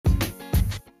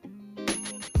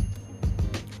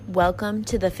Welcome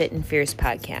to the Fit and Fierce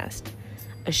podcast,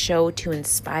 a show to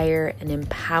inspire and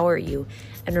empower you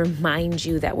and remind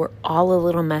you that we're all a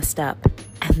little messed up,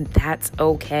 and that's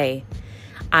okay.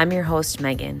 I'm your host,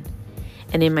 Megan,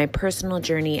 and in my personal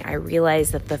journey, I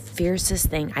realized that the fiercest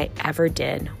thing I ever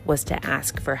did was to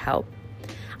ask for help.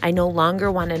 I no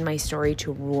longer wanted my story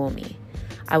to rule me.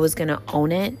 I was going to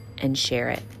own it and share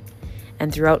it.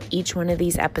 And throughout each one of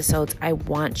these episodes, I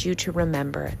want you to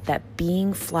remember that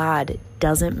being flawed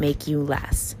doesn't make you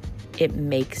less. It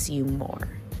makes you more.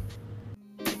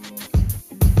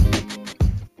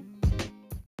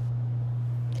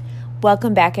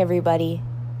 Welcome back, everybody.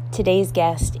 Today's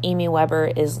guest, Amy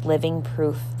Weber, is living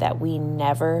proof that we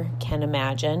never can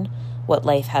imagine what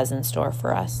life has in store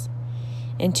for us.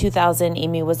 In 2000,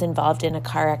 Amy was involved in a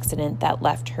car accident that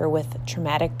left her with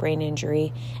traumatic brain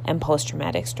injury and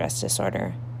post-traumatic stress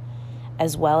disorder,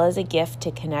 as well as a gift to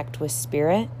connect with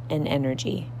spirit and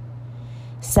energy.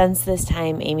 Since this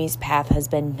time, Amy's path has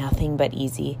been nothing but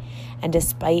easy, and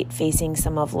despite facing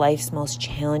some of life's most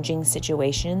challenging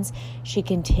situations, she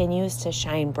continues to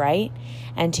shine bright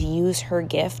and to use her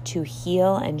gift to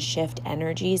heal and shift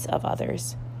energies of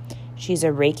others. She's a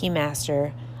Reiki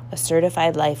master, a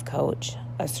certified life coach,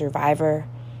 a survivor,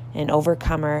 an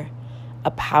overcomer, a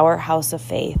powerhouse of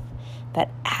faith that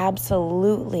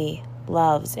absolutely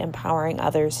loves empowering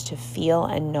others to feel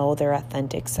and know their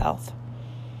authentic self.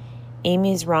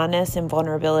 Amy's rawness and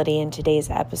vulnerability in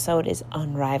today's episode is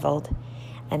unrivaled,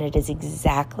 and it is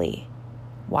exactly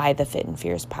why the Fit and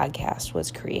Fierce podcast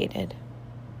was created.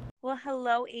 Well,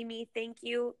 hello, Amy. Thank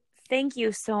you. Thank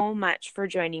you so much for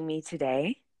joining me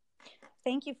today.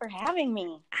 Thank you for having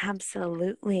me.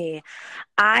 Absolutely.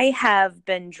 I have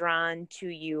been drawn to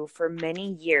you for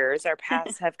many years. Our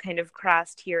paths have kind of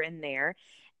crossed here and there.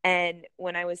 And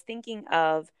when I was thinking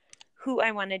of who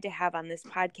I wanted to have on this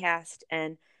podcast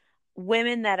and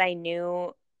women that I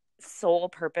knew sole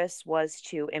purpose was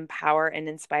to empower and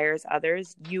inspire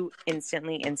others, you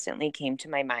instantly came to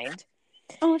my mind.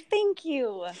 Oh, thank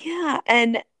you. Yeah.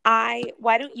 And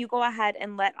why don't you go ahead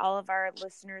and let all of our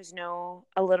listeners know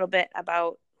a little bit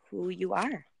about who you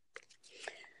are?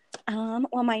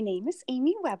 Well, my name is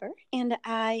Amy Weber, and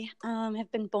I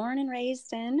have been born and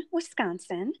raised in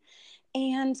Wisconsin.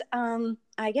 And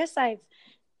I guess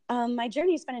my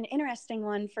journey has been an interesting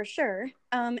one for sure.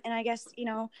 And I guess,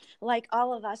 like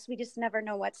all of us, we just never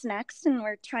know what's next, and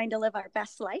we're trying to live our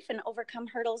best life and overcome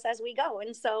hurdles as we go.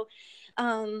 And so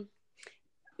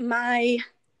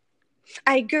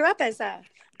I grew up as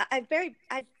I've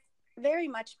very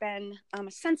much been a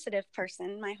sensitive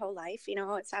person my whole life.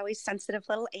 It's always sensitive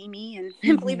little Amy,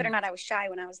 and believe it or not, I was shy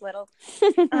when I was little.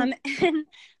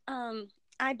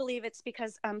 I believe it's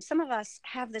because some of us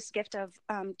have this gift of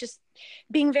just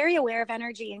being very aware of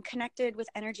energy and connected with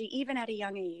energy, even at a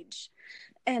young age.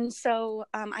 And so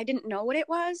I didn't know what it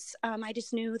was. I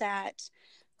just knew that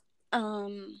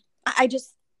I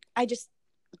just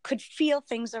could feel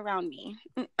things around me,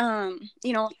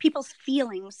 people's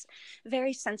feelings,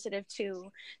 very sensitive to,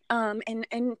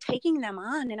 and taking them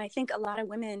on. And I think a lot of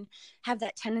women have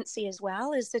that tendency as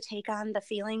well, is to take on the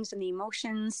feelings and the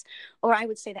emotions, or I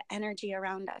would say the energy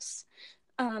around us.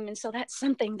 And so that's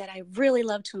something that I really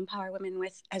love to empower women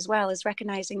with, as well as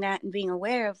recognizing that and being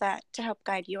aware of that to help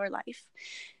guide your life.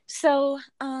 So,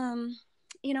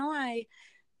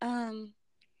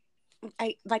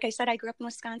 like I said, I grew up in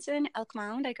Wisconsin, Elk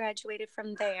Mound. I graduated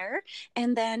from there.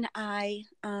 And then I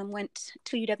went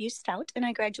to UW Stout, and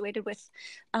I graduated with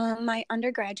my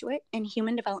undergraduate in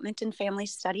human development and family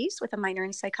studies with a minor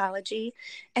in psychology.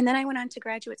 And then I went on to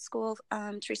graduate school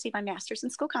to receive my master's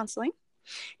in school counseling.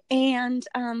 And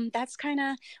that's kind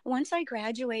of, once I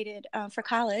graduated for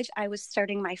college, I was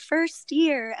starting my first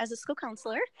year as a school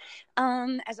counselor,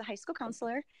 as a high school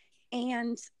counselor.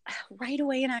 And right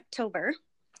away in October,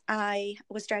 I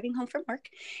was driving home from work,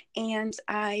 and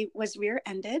I was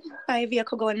rear-ended by a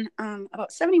vehicle going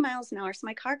about 70 miles an hour. So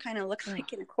my car kind of looked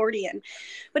like an accordion.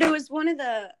 But it was one of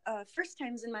the first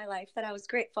times in my life that I was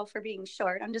grateful for being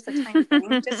short. I'm just a tiny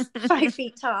thing, just 5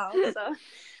 feet tall.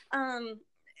 So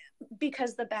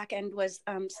because the back end was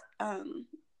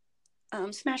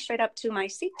smashed right up to my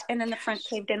seat, and then the front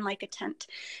caved in like a tent.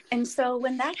 And so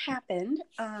when that happened,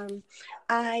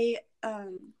 I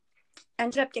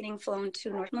ended up getting flown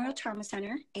to North Memorial Trauma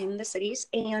Center in the cities.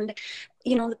 And,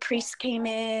 the priest came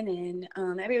in,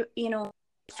 and every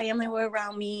family were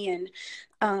around me, and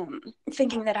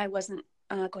thinking that I wasn't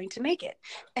going to make it.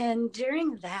 And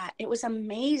during that, it was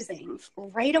amazing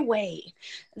right away,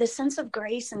 the sense of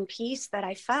grace and peace that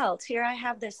I felt. Here I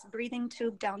have this breathing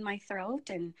tube down my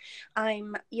throat, and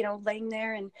I'm, laying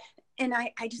there, and and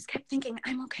I just kept thinking,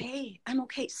 I'm okay. I'm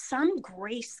okay. Some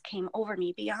grace came over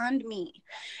me beyond me.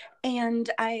 And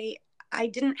I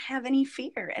didn't have any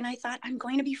fear, and I thought, I'm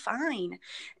going to be fine.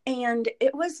 And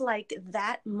it was like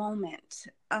that moment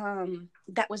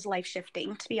that was life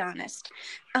shifting, to be honest,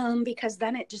 because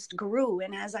then it just grew.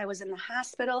 And as I was in the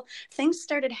hospital, things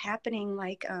started happening.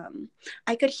 Like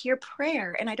I could hear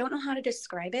prayer, and I don't know how to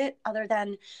describe it other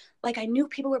than like I knew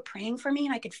people were praying for me,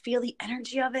 and I could feel the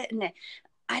energy of it. And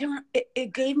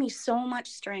it gave me so much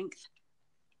strength.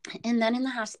 And then in the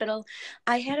hospital,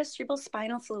 I had a cerebral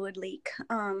spinal fluid leak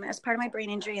as part of my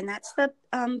brain injury. And that's the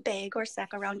bag or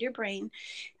sac around your brain.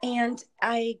 And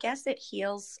I guess it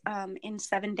heals in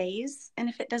 7 days. And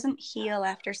if it doesn't heal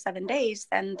after 7 days,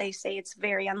 then they say it's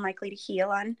very unlikely to heal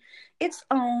on its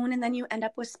own. And then you end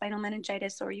up with spinal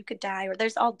meningitis, or you could die, or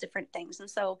there's all different things. And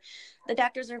so the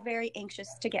doctors are very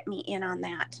anxious to get me in on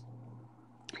that.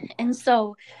 And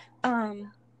so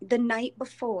the night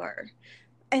before,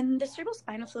 and the cerebral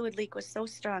spinal fluid leak was so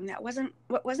strong that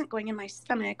what wasn't going in my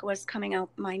stomach was coming out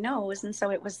my nose. And so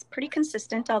it was pretty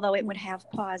consistent, although it would have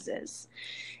pauses.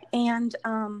 And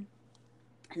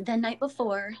the night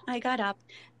before, I got up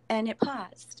and it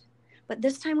paused. But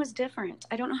this time was different.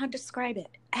 I don't know how to describe it.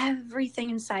 Everything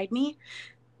inside me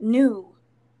knew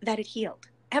that it healed.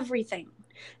 Everything.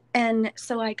 And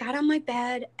so I got on my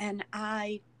bed and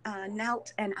I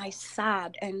knelt and I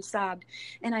sobbed and sobbed.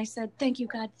 And I said, thank you,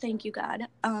 God. Thank you, God.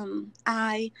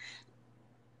 I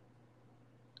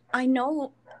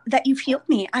know that you've healed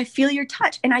me. I feel your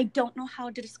touch. And I don't know how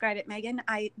to describe it, Megan.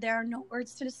 There are no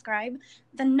words to describe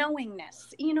the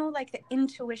knowingness, like the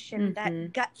intuition,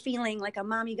 that gut feeling, like a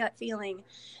mommy gut feeling.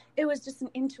 It was just an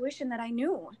intuition that I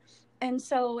knew. And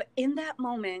so in that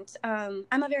moment, I'm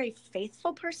a very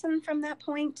faithful person from that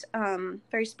point,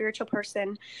 very spiritual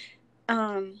person.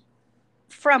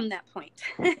 From that point.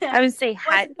 I would say,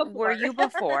 were you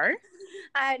before?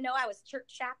 I know I was church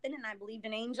shopping and I believed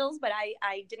in angels, but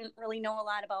I didn't really know a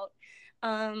lot about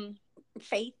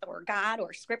faith or God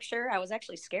or scripture. I was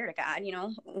actually scared of God,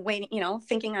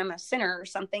 thinking I'm a sinner or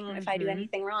something if I do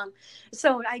anything wrong.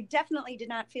 So I definitely did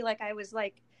not feel like I was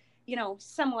like,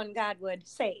 someone God would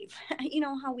save.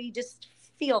 How we just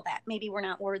feel that maybe we're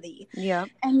not worthy. Yeah.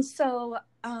 And so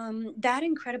that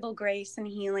incredible grace and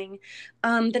healing,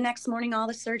 the next morning, all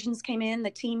the surgeons came in,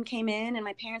 the team came in, and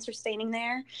my parents were standing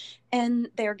there and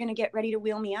they're going to get ready to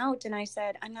wheel me out. And I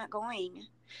said, I'm not going.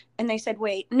 And they said,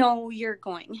 wait, no, you're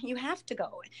going. You have to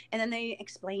go. And then they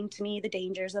explained to me the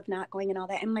dangers of not going and all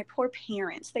that. And my poor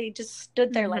parents, they just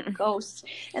stood there like ghosts.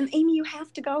 And Amy, you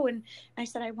have to go. And I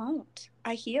said, I won't.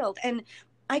 I healed. And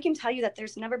I can tell you that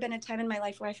there's never been a time in my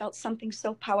life where I felt something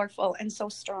so powerful and so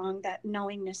strong, that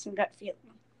knowingness and gut feeling.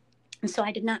 And so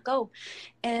I did not go.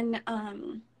 And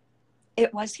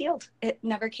it was healed. It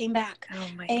never came back. Oh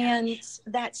my and gosh.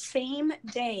 That same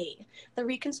day, the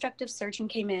reconstructive surgeon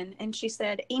came in and she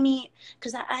said, Amy,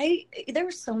 because there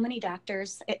were so many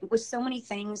doctors, it was so many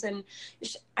things, and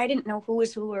I didn't know who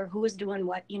was who or who was doing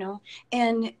what,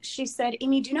 And she said,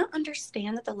 Amy, do you not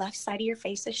understand that the left side of your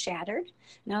face is shattered?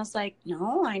 And I was like,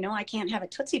 no, I know I can't have a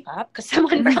Tootsie Pop because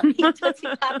someone brought me a Tootsie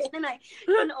Pop and I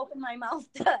couldn't open my mouth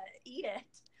to eat it.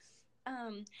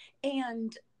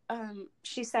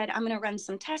 She said, I'm going to run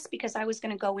some tests because I was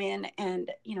going to go in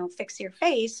and, fix your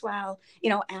face while,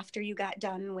 after you got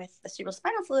done with the cerebral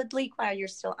spinal fluid leak while you're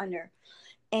still under.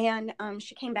 And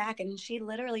she came back and she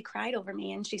literally cried over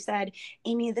me. And she said,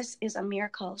 Amy, this is a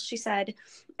miracle. She said,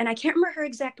 and I can't remember her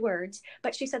exact words,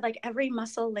 but she said, like every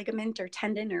muscle, ligament, or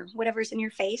tendon, or whatever's in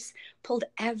your face pulled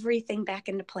everything back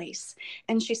into place.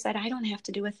 And she said, I don't have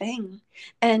to do a thing.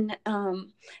 And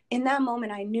in that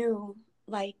moment, I knew,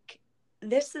 like,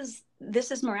 this is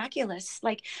miraculous.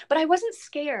 Like, but I wasn't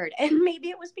scared, and maybe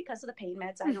it was because of the pain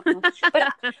meds, I don't know.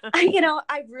 But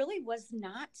I really was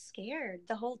not scared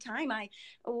the whole time. I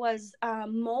was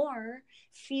more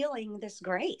feeling this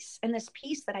grace and this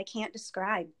peace that I can't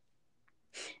describe.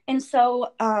 And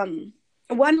so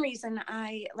one reason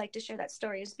I like to share that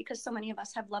story is because so many of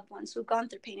us have loved ones who've gone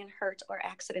through pain and hurt or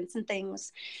accidents and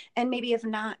things, and maybe have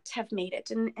made it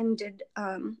and did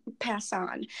pass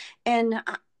on. And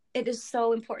it is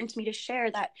so important to me to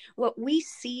share that what we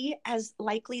see as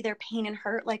likely their pain and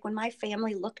hurt, like when my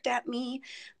family looked at me,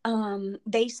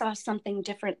 they saw something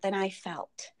different than I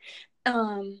felt.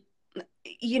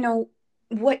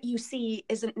 What you see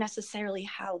isn't necessarily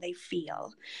how they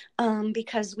feel,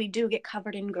 because we do get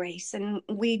covered in grace, and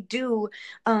we do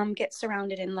get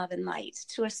surrounded in love and light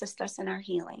to assist us in our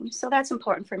healing. So that's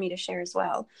important for me to share as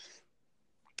well,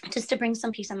 just to bring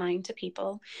some peace of mind to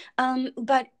people.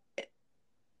 But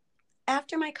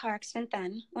after my car accident,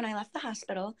 then when I left the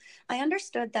hospital, I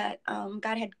understood that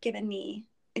God had given me,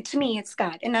 to me, it's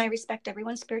God. And I respect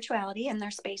everyone's spirituality and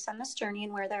their space on this journey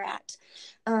and where they're at,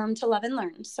 to love and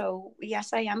learn. So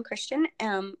yes, I am Christian,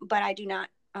 but I do not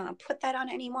put that on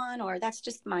anyone, or that's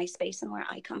just my space and where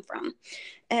I come from.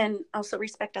 And also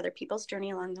respect other people's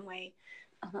journey along the way.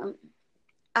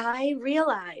 I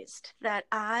realized that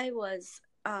I was,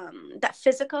 that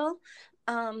physical,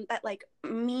 that like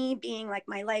me being like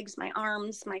my legs, my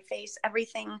arms, my face,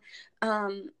 everything,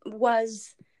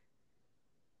 was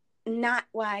not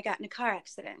why I got in a car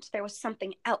accident. There was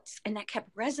something else, and that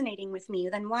kept resonating with me.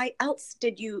 Then why else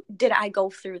did I go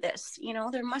through this? You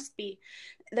know, there must be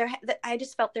I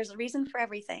just felt there's a reason for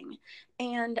everything.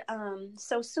 And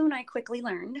so soon I quickly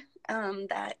learned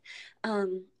that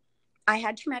I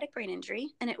had traumatic brain injury,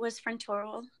 and it was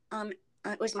frontal.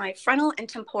 It was my frontal and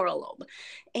temporal lobe,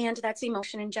 and that's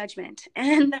emotion and judgment.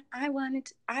 And I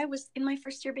was in my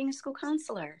first year being a school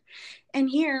counselor, and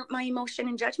here my emotion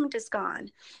and judgment is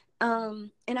gone.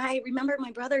 And I remember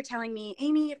my brother telling me,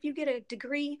 Amy, if you get a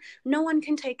degree, no one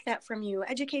can take that from you.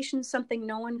 Education is something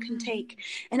no one can take.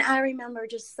 And I remember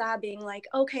just sobbing like,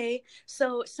 okay,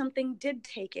 so something did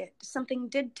take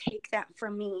that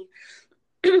from me.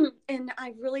 And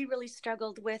I really, really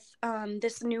struggled with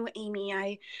this new Amy.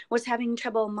 I was having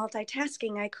trouble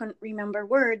multitasking. I couldn't remember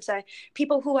words.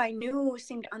 People who I knew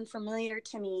seemed unfamiliar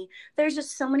to me. There's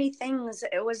just so many things.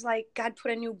 It was like God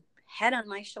put a new head on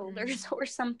my shoulders or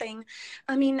something.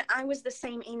 I mean, I was the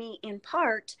same Amy in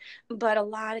part, but a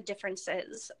lot of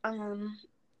differences.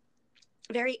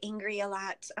 Very angry a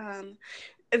lot,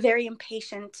 very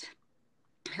impatient.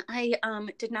 I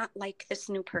did not like this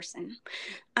new person.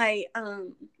 I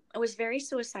was very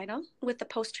suicidal with the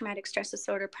post-traumatic stress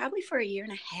disorder, probably for 1.5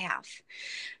 years.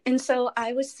 And so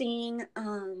I was seeing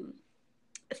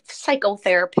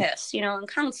psychotherapists, and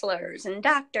counselors and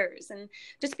doctors, and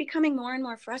just becoming more and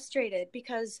more frustrated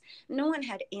because no one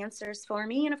had answers for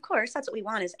me. And of course, that's what we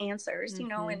want is answers,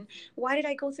 and why did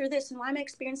I go through this? And why am I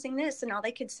experiencing this? And all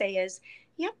they could say is,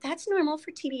 yep, that's normal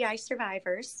for TBI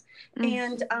survivors.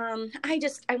 And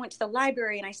I went to the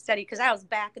library and I studied because I was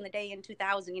back in the day in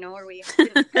 2000, where we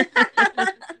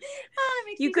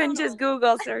you couldn't just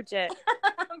Google search it.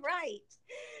 Right.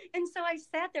 And so I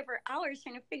sat there for hours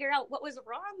trying to figure out what was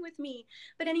wrong with me.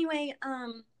 But anyway,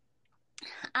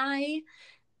 I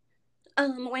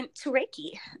went to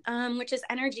Reiki, which is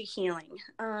energy healing,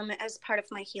 as part of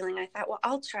my healing. I thought, well,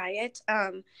 I'll try it.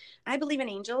 I believe in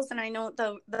angels, and I know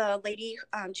the lady,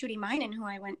 Judy Minen, who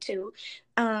I went to,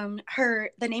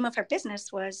 the name of her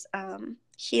business was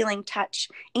Healing Touch,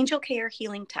 Angel Care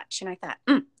Healing Touch. And I thought,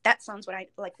 that sounds what I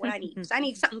need. So I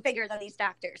need something bigger than these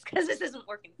doctors because this isn't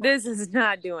working. This is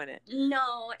not doing it.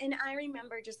 No. And I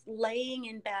remember just laying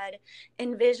in bed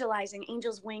and visualizing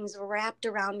angels' wings wrapped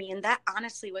around me. And that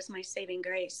honestly was my saving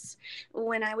grace.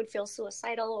 When I would feel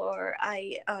suicidal or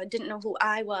I didn't know who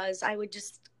I was, I would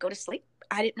just go to sleep.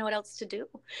 I didn't know what else to do.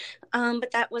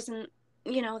 But that wasn't,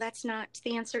 that's not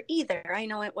the answer either. I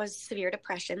know it was severe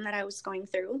depression that I was going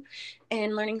through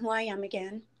and learning who I am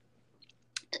again.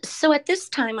 So at this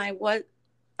time I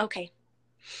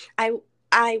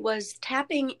was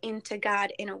tapping into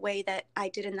God in a way that I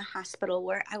did in the hospital,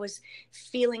 where I was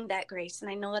feeling that grace. And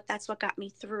I know that that's what got me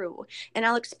through. And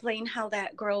I'll explain how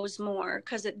that grows more,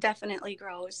 because it definitely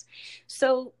grows.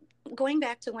 So going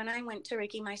back to when I went to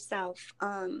Reiki myself,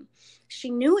 she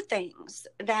knew things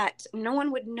that no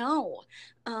one would know.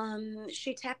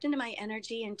 She tapped into my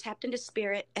energy and tapped into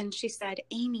spirit. And she said,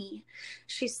 Amy,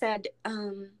 she said,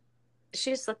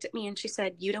 she just looked at me and she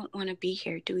said, you don't want to be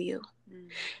here, do you?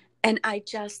 And I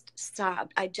just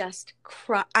sobbed. I just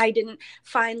cried.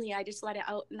 Finally, I just let it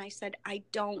out and I said, I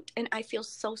don't. And I feel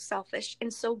so selfish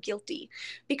and so guilty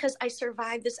because I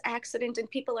survived this accident and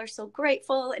people are so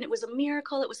grateful and it was a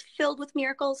miracle. It was filled with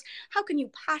miracles. How can you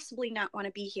possibly not want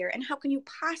to be here? And how can you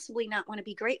possibly not want to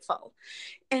be grateful?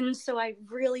 And so I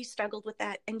really struggled with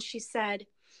that. And she said,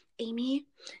 Amy,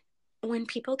 when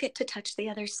people get to touch the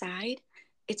other side,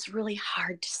 it's really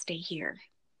hard to stay here.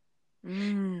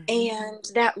 And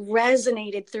that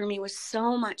resonated through me with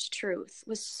so much truth.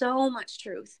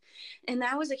 And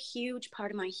that was a huge part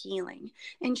of my healing.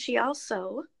 And she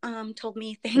also told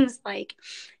me things like,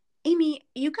 Amy,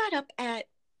 you got up at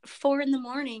 4 a.m.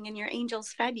 and your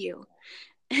angels fed you.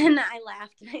 And I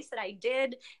laughed and I said, I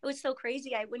did. It was so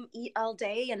crazy. I wouldn't eat all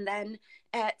day. And then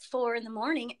at 4 a.m.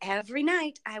 every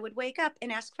night, I would wake up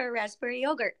and ask for a raspberry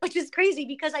yogurt, which is crazy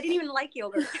because I didn't even like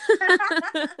yogurt.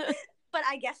 But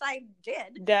I guess I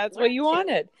did. That's what you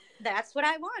wanted. That's what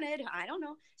I wanted. I don't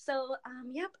know. So,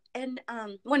 yep. And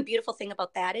one beautiful thing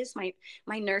about that is my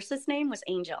nurse's name was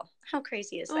Angel. How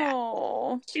crazy is that?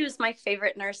 Oh, She was my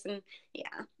favorite nurse, and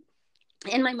yeah.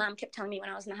 And my mom kept telling me when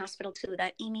I was in the hospital too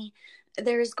that, Amy,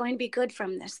 there's going to be good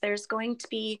from this. There's going to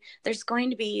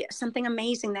be something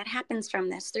amazing that happens from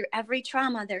this. Through every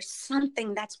trauma, there's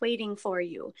something that's waiting for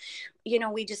you.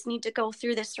 We just need to go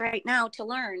through this right now to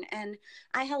learn. And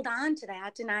I held on to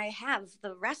that, and I have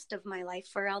the rest of my life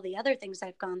for all the other things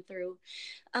I've gone through.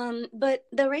 But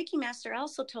the Reiki master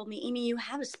also told me, Amy, you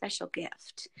have a special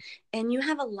gift and you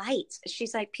have a light.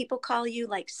 She's like, people call you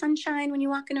like sunshine when you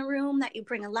walk in a room, that you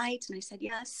bring a light. And I said,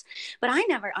 yes, but I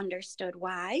never understood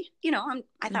why.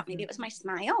 I thought maybe it was my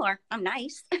smile or I'm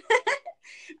nice.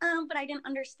 But I didn't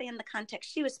understand the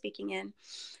context she was speaking in.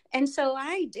 And so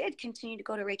I did continue to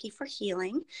go to Reiki for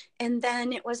healing. And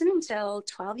then it wasn't until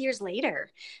 12 years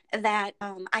later that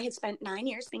I had spent 9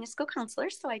 years being a school counselor.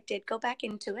 So I did go back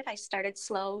into it. I started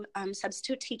slow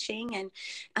substitute teaching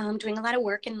and doing a lot of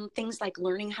work and things like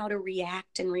learning how to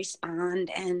react and respond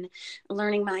and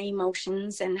learning my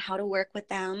emotions and how to work with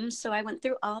them. So I went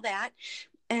through all that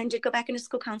and did go back into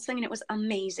school counseling, and it was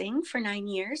amazing for 9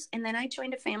 years. And then I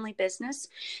joined a family business.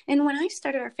 And when I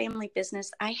started our family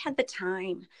business, I had the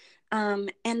time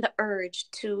and the urge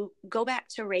to go back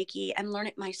to Reiki and learn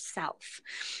it myself.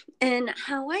 And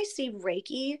how I see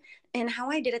Reiki and how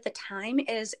I did at the time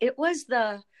is it was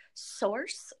the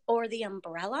source or the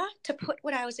umbrella to put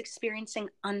what I was experiencing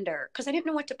under, because I didn't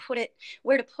know where to put it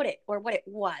or what it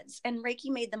was. And Reiki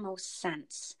made the most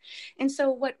sense. And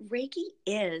so what Reiki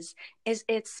is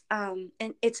it's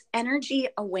energy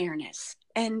awareness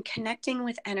and connecting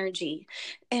with energy.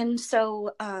 And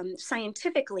so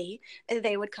scientifically,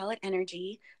 they would call it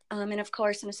energy. And of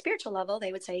course, on a spiritual level,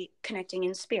 they would say connecting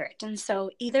in spirit. And so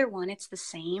either one, it's the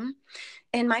same.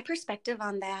 And my perspective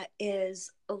on that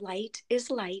is light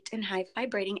and high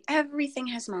vibrating. Everything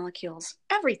has molecules,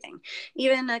 everything,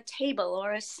 even a table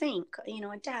or a sink,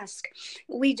 a desk.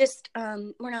 We just,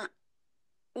 we're not,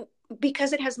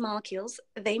 because it has molecules,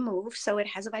 they move. So it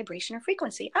has a vibration or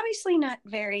frequency, obviously not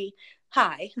very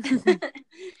high.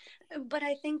 But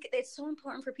I think it's so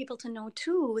important for people to know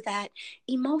too that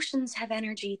emotions have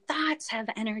energy, thoughts have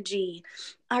energy,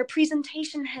 our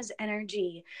presentation has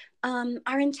energy,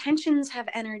 our intentions have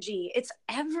energy. It's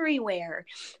everywhere.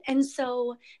 And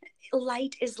so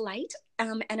light is light.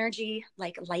 Energy,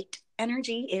 like light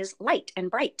energy, is light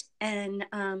and bright and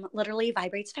literally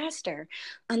vibrates faster.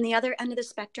 On the other end of the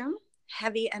spectrum,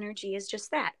 heavy energy is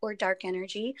just that, or dark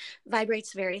energy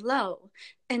vibrates very low.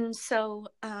 And so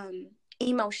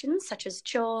emotions such as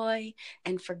joy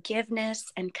and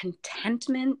forgiveness and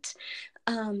contentment,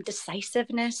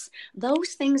 decisiveness, those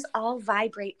things all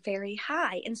vibrate very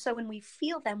high. And so when we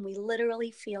feel them, we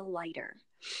literally feel lighter.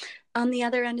 On the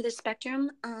other end of the spectrum,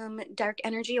 dark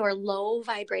energy or low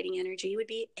vibrating energy would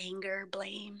be anger,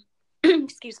 blame,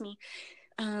 excuse me,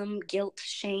 guilt,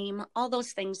 shame, all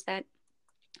those things that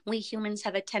we humans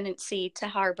have a tendency to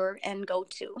harbor and go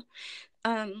to.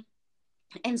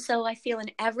 And so I feel in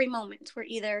every moment we're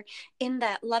either in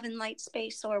that love and light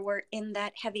space or we're in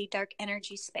that heavy, dark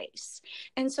energy space.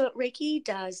 And so what Reiki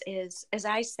does is, as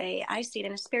I say, I see it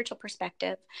in a spiritual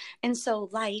perspective. And so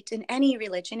light in any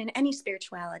religion, in any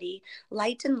spirituality,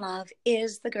 light and love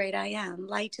is the great I am.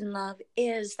 Light and love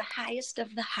is the highest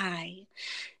of the high.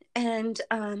 And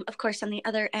of course, on the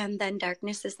other end, then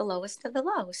darkness is the lowest of the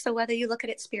low. So whether you look at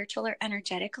it spiritual or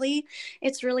energetically,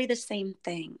 it's really the same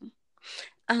thing.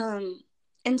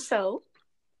 And so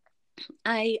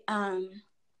I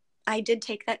did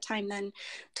take that time then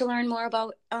to learn more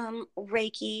about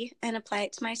Reiki and apply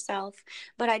it to myself.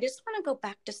 But I just want to go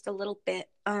back just a little bit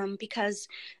because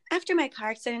after my car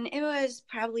accident, it was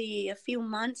probably a few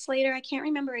months later. I can't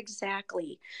remember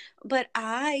exactly, but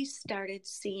I started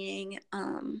seeing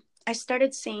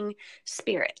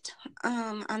spirit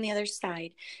on the other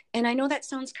side. And I know that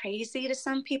sounds crazy to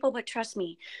some people, but trust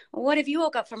me, what if you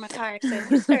woke up from a car accident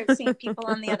and you started seeing people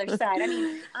on the other side? I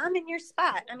mean, I'm in your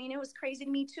spot. I mean, it was crazy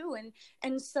to me too.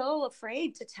 And so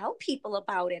afraid to tell people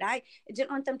about it. I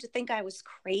didn't want them to think I was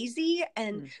crazy.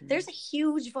 And there's a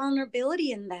huge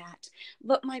vulnerability in that.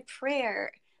 But my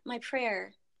prayer,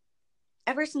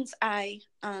 ever since I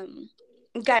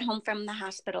got home from the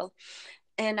hospital,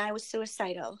 and I was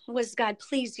suicidal, was, God,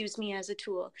 please use me as a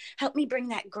tool. Help me bring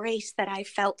that grace that I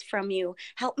felt from you.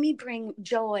 Help me bring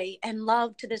joy and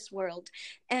love to this world.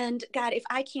 And God, if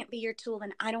I can't be your tool,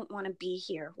 then I don't want to be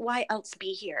here. Why else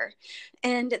be here?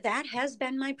 And that has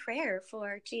been my prayer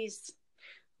for,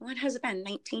 what has it been,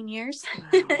 19 years?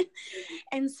 Wow.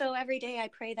 And so every day I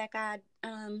pray that God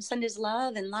send his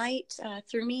love and light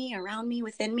through me, around me,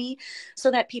 within me,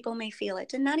 so that people may feel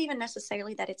it. And not even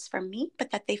necessarily that it's from me, but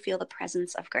that they feel the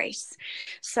presence of grace.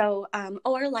 So,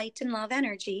 or light and love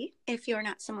energy, if you're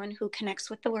not someone who connects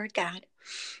with the word God.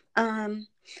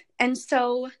 And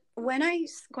so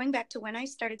going back to when I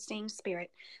started seeing spirit,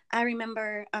 I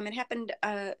remember it happened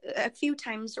a few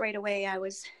times right away. I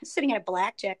was sitting at a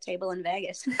blackjack table in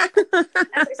Vegas.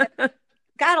 As I said,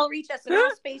 God will reach us in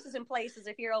all spaces and places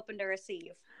if you're open to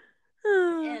receive.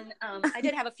 And I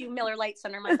did have a few Miller Lights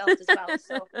under my belt as well.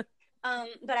 So,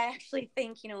 but I actually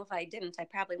think, if I didn't, I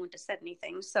probably wouldn't have said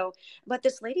anything. So, but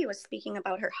this lady was speaking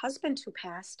about her husband who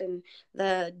passed, and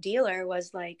the dealer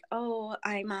was like, "Oh,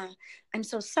 I'm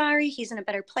so sorry. He's in a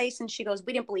better place." And she goes,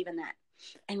 "We didn't believe in that."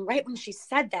 And right when she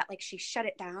said that, like she shut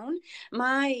it down,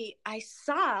 I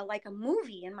saw like a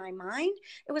movie in my mind.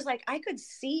 It was like I could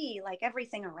see like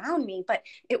everything around me, but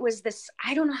it was this,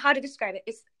 I don't know how to describe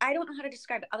it. I don't know how to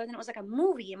describe it other than it was like a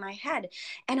movie in my head.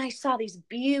 And I saw these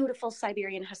beautiful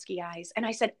Siberian Husky eyes. And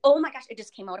I said, "Oh my gosh," it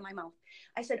just came out of my mouth.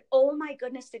 I said, "Oh my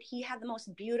goodness, did he have the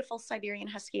most beautiful Siberian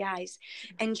Husky eyes?"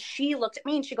 And she looked at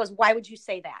me and she goes, "Why would you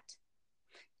say that?"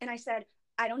 And I said,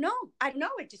 I don't know.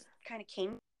 It just kind of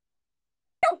came.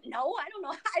 I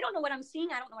don't know what I'm seeing.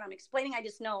 I don't know what I'm explaining. I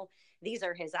just know these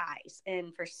are his eyes,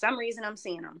 and for some reason I'm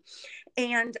seeing them.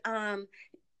 And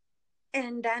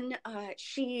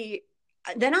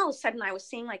then all of a sudden I was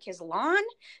seeing like his lawn,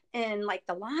 and like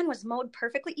the lawn was mowed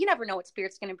perfectly. You never know what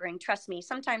spirit's going to bring. Trust me.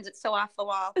 Sometimes it's so off the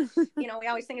wall. We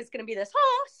always think it's going to be this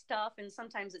stuff, and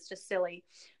sometimes it's just silly.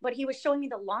 But he was showing me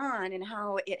the lawn and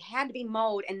how it had to be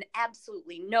mowed and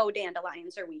absolutely no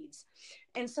dandelions or weeds.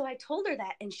 And so I told her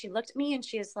that, and she looked at me and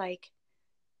she is like,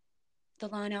 "The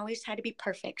lawn always had to be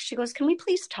perfect." She goes, "Can we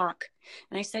please talk?"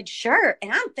 And I said, "Sure."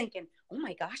 And I'm thinking, oh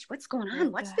my gosh, what's going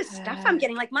on? What's this stuff I'm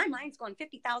getting? Like my mind's going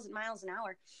 50,000 miles an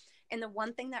hour. And the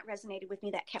one thing that resonated with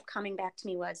me that kept coming back to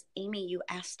me was, "Amy, you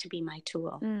asked to be my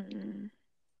tool." Mm-hmm.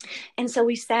 And so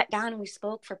we sat down and we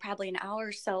spoke for probably an hour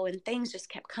or so, and things just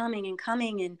kept coming and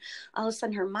coming. And all of a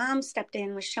sudden her mom stepped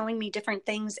in, was showing me different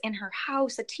things in her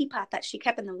house, a teapot that she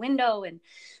kept in the window.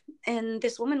 And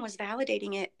this woman was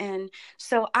validating it. And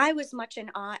so I was much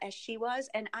in awe as she was,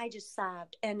 and I just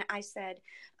sobbed. And I said,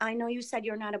 "I know you said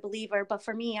you're not a believer, but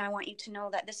for me, I want you to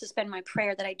know that this has been my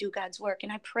prayer, that I do God's work.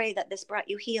 And I pray that this brought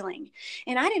you healing."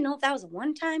 And I didn't know if that was a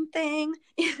one-time thing,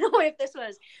 if this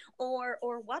was, or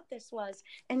what this was.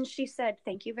 And she said,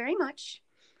 "Thank you very much."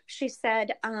 She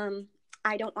said,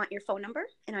 "I don't want your phone number,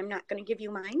 and I'm not going to give you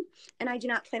mine. And I do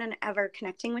not plan on ever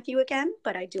connecting with you again,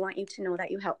 but I do want you to know that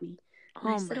you helped me." And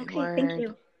I said, "Okay, word. Thank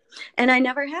you." And I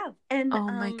never have. And oh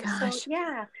my gosh. So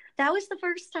yeah, that was the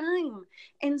first time.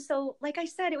 And so, like I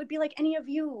said, it would be like any of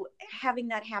you having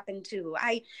that happen too.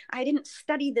 I didn't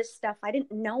study this stuff. I didn't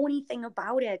know anything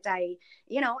about it. I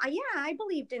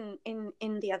believed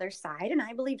in the other side, and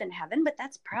I believed in heaven, but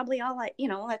that's probably all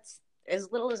that's as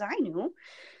little as I knew.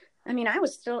 I mean, I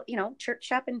was still, church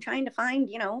shopping, trying to find,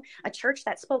 a church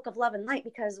that spoke of love and light,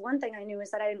 because one thing I knew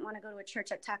is that I didn't want to go to a church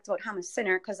that talked about I'm a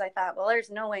sinner, because I thought, well, there's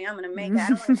no way I'm going to make it. I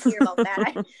don't want to hear about that.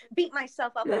 I beat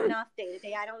myself up enough day to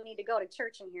day. I don't need to go to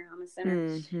church and hear I'm a sinner.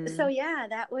 Mm-hmm. So yeah,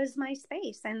 that was my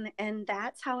space. And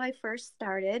that's how I first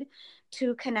started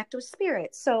to connect with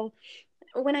spirit. So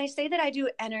when I say that I do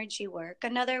energy work,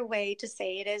 another way to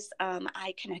say it is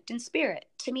I connect in spirit.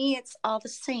 To me, it's all the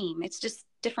same. It's just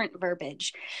different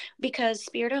verbiage, because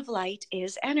spirit of light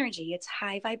is energy. It's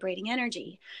high vibrating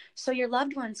energy. So your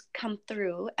loved ones come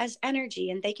through as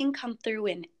energy, and they can come through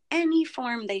in any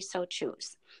form they so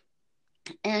choose,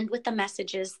 and with the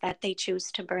messages that they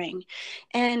choose to bring.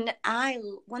 And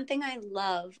one thing I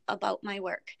love about my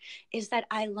work is that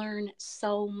I learn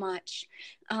so much.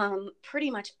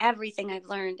 Pretty much everything I've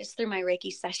learned is through my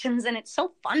Reiki sessions. And it's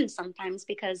so fun sometimes,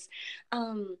 because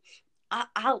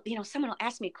I'll someone will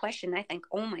ask me a question, and I think,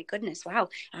 oh my goodness, wow,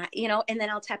 and then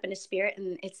I'll tap into spirit,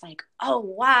 and it's like, oh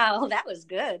wow, that was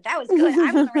good. I want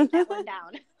to write that one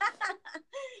down.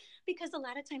 Because a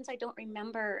lot of times I don't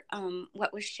remember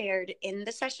what was shared in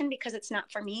the session, because it's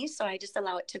not for me. So I just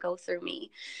allow it to go through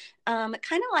me. Kind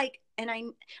of like, and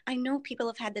I know people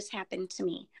have had this happen to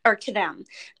me or to them.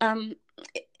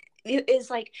 It is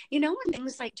like, when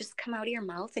things like just come out of your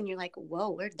mouth and you're like,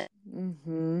 whoa, where'd that?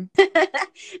 Mm-hmm.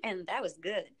 And that was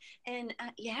good. And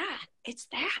yeah, it's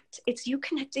that. It's you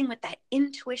connecting with that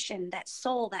intuition, that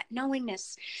soul, that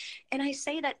knowingness. And I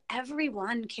say that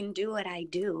everyone can do what I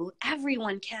do.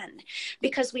 Everyone can,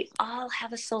 because we all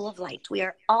have a soul of light. We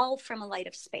are all from a light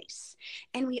of space,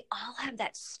 and we all have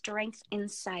that strength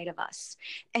inside of us.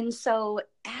 And so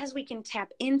as we can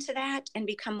tap into that and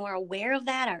become more aware of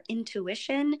that, our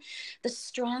intuition, the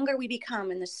stronger we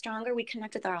become and the stronger we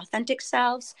connect with our authentic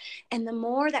selves. And the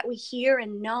more that we hear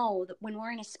and know that when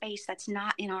we're in a space that's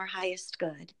not in our highest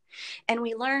good. And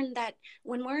we learn that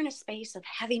when we're in a space of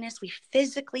heaviness, we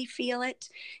physically feel it,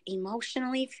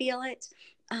 emotionally feel it,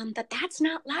 that's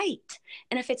not light.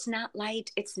 And if it's not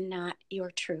light, it's not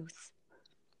your truth.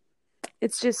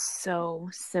 It's just so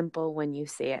simple when you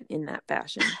say it in that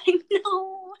fashion.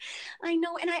 I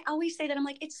know. And I always say that. I'm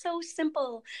like, it's so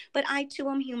simple, but I too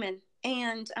am human.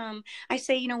 And I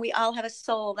say, we all have a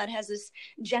soul that has this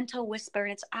gentle whisper,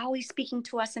 and it's always speaking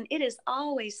to us, and it is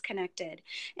always connected.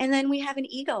 And then we have an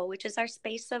ego, which is our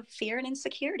space of fear and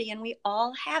insecurity, and we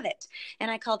all have it.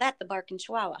 And I call that the barking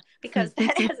chihuahua, because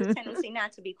that has a tendency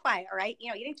not to be quiet, right?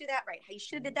 You didn't do that right. You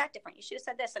should have did that different. You should have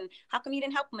said this, and how come you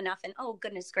didn't help them enough? And oh,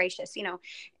 goodness gracious,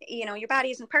 your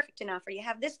body isn't perfect enough, or you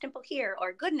have this dimple here,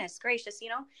 or goodness gracious,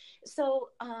 So,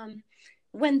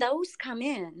 when those come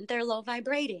in, they're low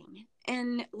vibrating,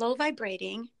 and low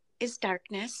vibrating is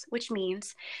darkness, which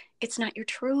means it's not your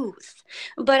truth.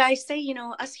 But I say,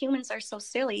 us humans are so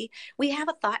silly. We have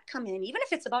a thought come in, even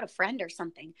if it's about a friend or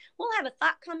something, we'll have a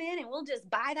thought come in and we'll just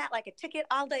buy that like a ticket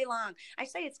all day long. I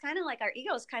say it's kind of like our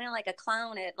ego is kind of like a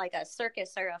clown at like a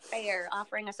circus or a fair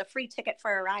offering us a free ticket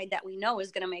for a ride that we know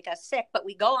is going to make us sick, but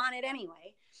we go on it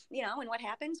anyway. And what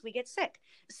happens? We get sick.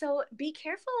 So be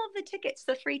careful of the tickets,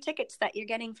 the free tickets that you're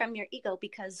getting from your ego,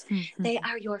 because they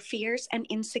are your fears and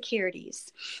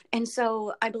insecurities. And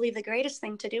so I believe the greatest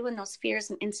thing to do when those fears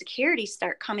and insecurities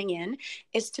start coming in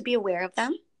is to be aware of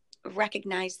them,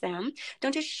 recognize them.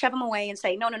 Don't just shove them away and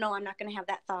say, no, I'm not going to have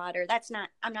that thought, or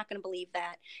I'm not going to believe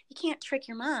that. You can't trick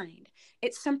your mind.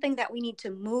 It's something that we need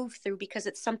to move through, because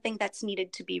it's something that's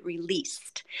needed to be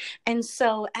released. And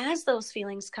so as those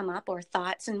feelings come up, or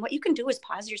thoughts, and what you can do is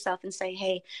pause yourself and say,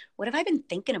 hey, what have I been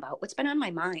thinking about? What's been on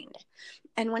my mind?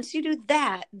 And once you do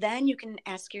that, then you can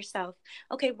ask yourself,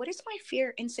 okay, what is my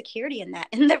fear, insecurity in that?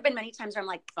 And there've been many times where I'm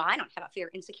like, oh, I don't have a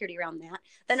fear, insecurity around that.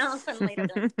 Then all of a sudden later,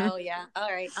 like, oh yeah, all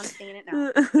right, I'm seeing it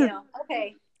now.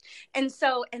 Okay. And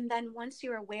then once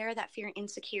you're aware of that fear and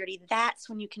insecurity, that's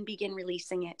when you can begin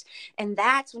releasing it. And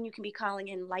that's when you can be calling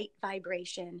in light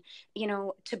vibration,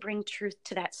 to bring truth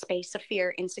to that space of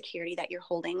fear, insecurity that you're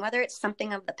holding, whether it's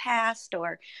something of the past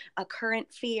or a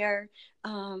current fear.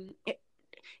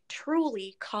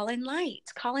 Truly call in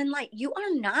light. You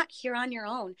are not here on your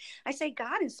own. I say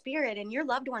God and spirit and your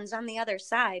loved ones on the other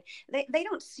side. They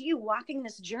don't see you walking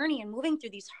this journey and moving through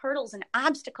these hurdles and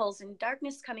obstacles and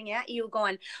darkness coming at you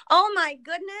going, oh my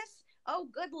goodness. Oh,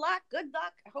 good luck.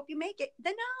 I hope you make it.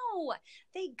 No,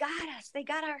 they got us. They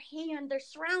got our hand. They're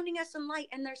surrounding us in light,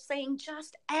 and they're saying,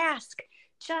 just ask.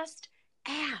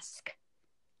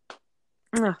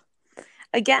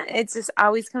 Again, it just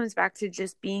always comes back to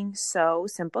just being so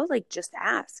simple. Like, just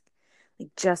ask, like,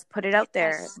 just put it out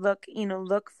there. Yes.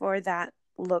 Look for that,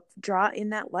 draw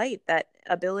in that light, that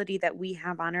ability that we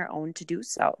have on our own to do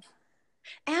so.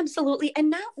 Absolutely.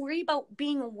 And not worry about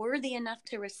being worthy enough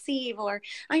to receive. Or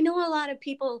I know a lot of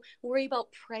people worry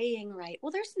about praying right.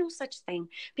 Well, there's no such thing,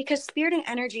 because spirit and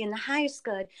energy and the highest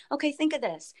good. Okay, think of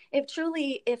this. If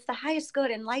the highest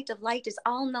good and light of light is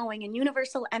all knowing and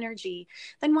universal energy,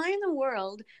 then why in the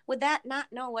world would that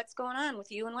not know what's going on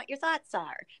with you and what your thoughts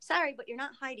are? Sorry, but you're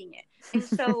not hiding it. And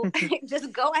so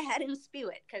just go ahead and spew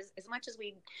it, because as much as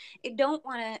we don't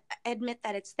want to admit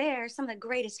that it's there, some of the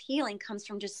greatest healing comes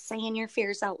from just saying your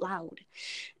fears out loud.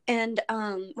 And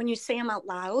when you say them out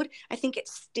loud, I think it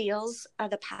steals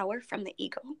the power from the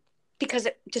ego, because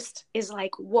it just is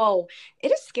like, whoa,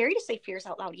 it is scary to say fears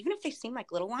out loud, even if they seem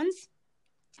like little ones,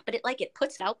 but it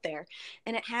puts it out there,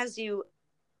 and it has you,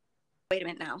 wait a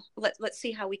minute now, let's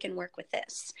see how we can work with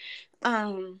this.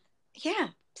 So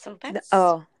that's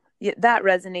that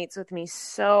resonates with me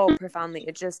so profoundly.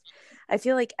 I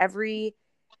feel like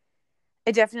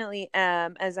it definitely,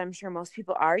 as I'm sure most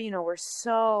people are, we're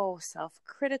so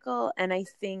self-critical. And I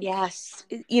think, yes,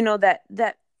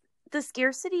 that the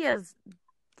scarcity of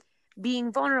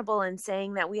being vulnerable and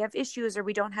saying that we have issues or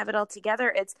we don't have it all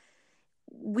together,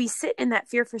 we sit in that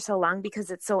fear for so long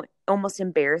because it's so almost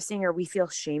embarrassing, or we feel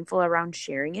shameful around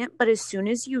sharing it. But as soon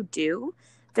as you do,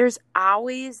 there's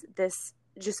always this,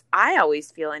 I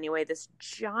always feel anyway, this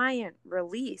giant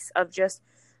release of just,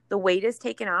 the weight is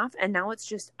taken off, and now it's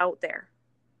just out there.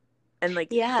 And like,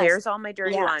 Yes. there's all my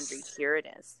dirty laundry. Here it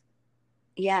is.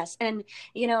 Yes. And,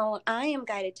 I am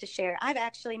guided to share. I've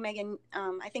actually, Megan,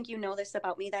 I think you know this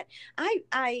about me, that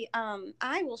I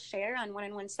will share on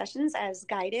one-on-one sessions as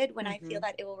guided when I feel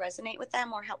that it will resonate with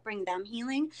them or help bring them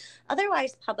healing.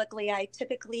 Otherwise, publicly, I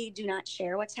typically do not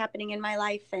share what's happening in my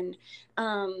life. And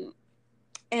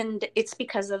it's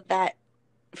because of that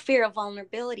fear of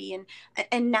vulnerability.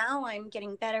 And now I'm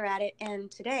getting better at it.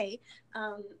 And today,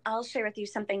 I'll share with you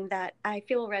something that I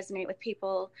feel will resonate with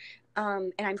people.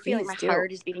 And I'm feeling my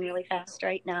heart is beating really fast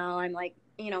right now. I'm like,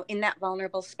 in that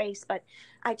vulnerable space, but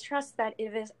I trust that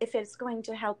if it's going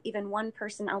to help even one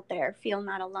person out there feel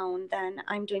not alone, then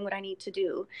I'm doing what I need to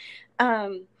do.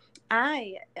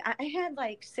 I had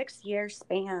like 6 year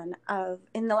span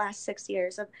in the last 6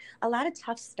 years of a lot of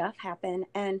tough stuff happen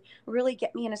and really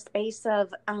get me in a space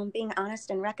of being honest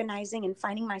and recognizing and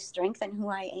finding my strength and who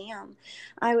I am.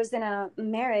 I was in a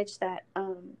marriage that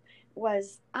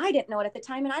I didn't know it at the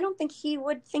time, and I don't think he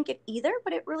would think it either,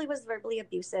 but it really was verbally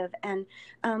abusive and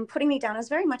putting me down. As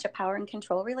very much a power and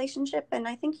control relationship, and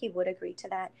I think he would agree to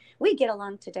that. We get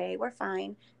along today, we're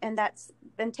fine, and that's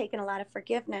been taking a lot of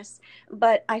forgiveness.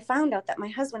 But I found out that my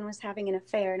husband was having an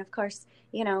affair, and of course,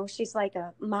 she's like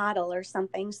a model or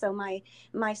something, so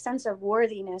my sense of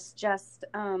worthiness just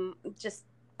oh,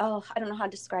 I don't know how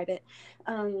to describe it.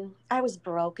 I was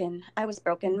broken.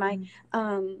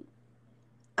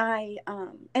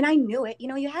 And I knew it,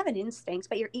 you have an instinct,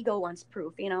 but your ego wants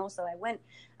proof, so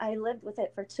I lived with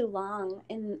it for too long.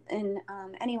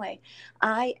 Anyway,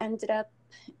 I ended up,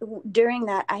 during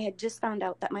that, I had just found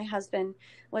out that my husband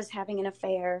was having an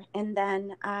affair. And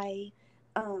then and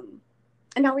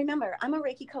now remember, I'm a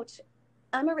Reiki coach.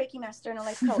 I'm a Reiki master and a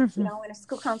life coach, and a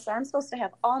school counselor. I'm supposed to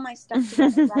have all my stuff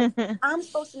together, right? I'm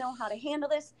supposed to know how to handle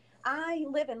this. I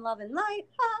live in love and light.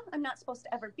 I'm not supposed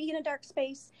to ever be in a dark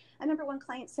space. I remember one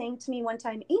client saying to me one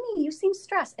time, Amy, you seem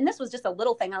stressed. And this was just a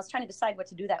little thing. I was trying to decide what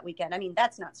to do that weekend. I mean,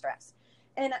 that's not stress.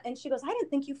 And she goes, I didn't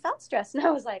think you felt stressed. And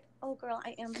I was like, oh, girl,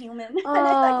 I am human. And I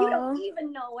thought, you don't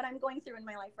even know what I'm going through in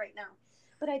my life right now.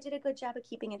 But I did a good job of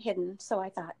keeping it hidden, so I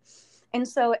thought. And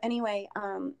so anyway,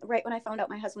 right when I found out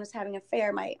my husband was having an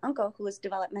affair, my uncle, who was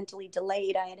developmentally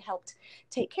delayed, I had helped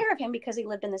take care of him because he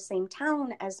lived in the same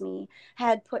town as me,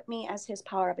 had put me as his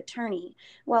power of attorney.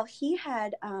 Well, he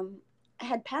had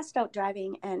passed out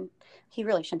driving, and he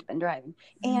really shouldn't have been driving.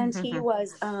 And he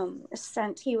was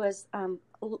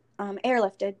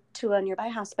airlifted to a nearby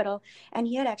hospital, and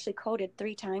he had actually coded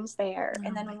 3 times there.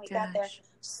 And then when we got there,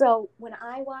 so when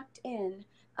I walked in,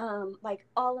 like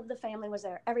all of the family was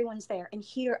there, everyone's there, and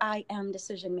here I am,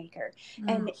 decision maker.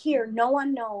 And here no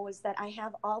one knows that I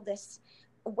have all this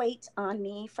weight on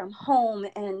me from home,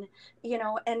 and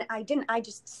and I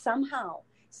just somehow,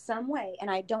 some way, and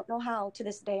I don't know how to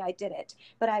this day I did it,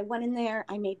 but I went in there,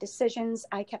 I made decisions,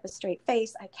 I kept a straight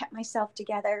face, I kept myself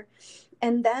together.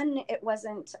 And then it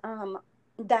wasn't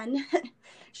then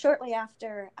shortly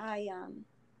after I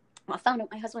found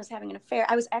out my husband was having an affair,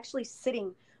 I was actually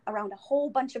sitting around a whole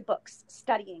bunch of books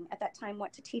studying at that time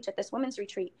what to teach at this women's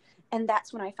retreat. And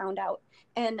that's when I found out.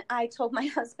 And I told my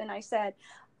husband, I said,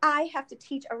 I have to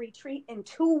teach a retreat in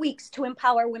 2 weeks to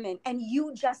empower women, and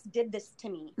you just did this to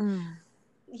me.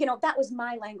 That was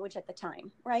my language at the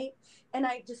time, right? And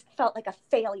I just felt like a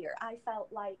failure. I felt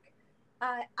like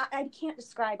I can't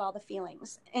describe all the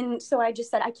feelings. And so I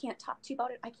just said, I can't talk to you about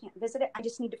it. I can't visit it. I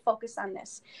just need to focus on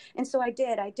this. And so I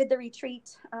did the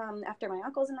retreat after my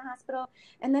uncle was in the hospital.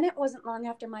 And then it wasn't long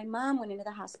after my mom went into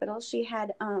the hospital. She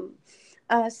had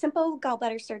a simple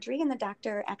gallbladder surgery, and the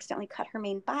doctor accidentally cut her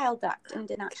main bile duct and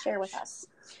did not share with us.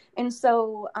 And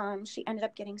so she ended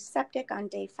up getting septic on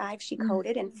day 5. She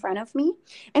coded in front of me.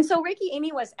 And so Reiki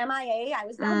Amy was MIA. I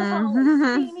was down the hall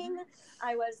screaming.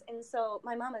 And so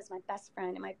my mom is my best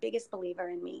friend and my biggest believer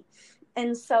in me.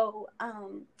 And so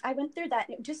I went through that,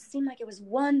 and it just seemed like it was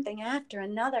one thing after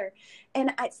another.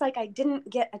 And it's like I didn't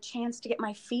get a chance to get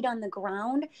my feet on the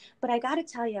ground. But I got to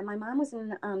tell you, my mom was in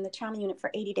the trauma unit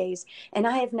for 80 days, and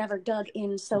I have never dug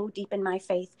in so deep in my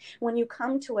faith. When you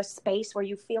come to a space where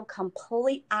you feel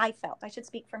I should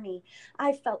speak for me,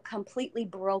 I felt completely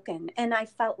broken. And I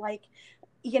felt like,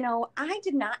 I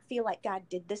did not feel like God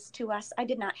did this to us. I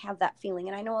did not have that feeling.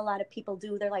 And I know a lot of people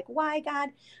do. They're like, why, God?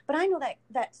 But I know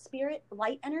that spirit,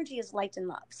 light energy is light and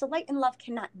love. So light and love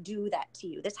cannot do that to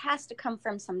you. This has to come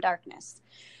from some darkness.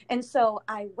 And so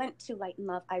I went to light and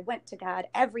love. I went to God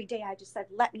every day. I just said,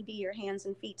 let me be your hands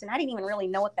and feet. And I didn't even really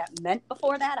know what that meant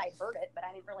before that. I heard it, but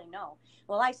I didn't really know.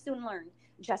 Well, I soon learned.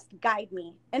 Just guide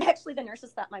me. And actually the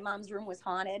nurses thought my mom's room was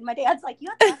haunted. My dad's like, you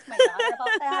have to ask my daughter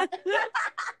about that.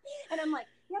 And I'm like,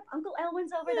 yep, Uncle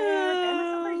Elwin's over there,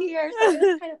 Grandma's over here. So it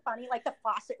was kind of funny. Like the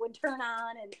faucet would turn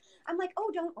on, and I'm like,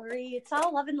 oh, don't worry, it's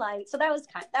all love and light. So that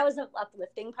was an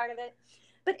uplifting part of it.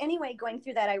 But anyway, going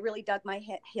through that, I really dug my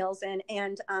heels in,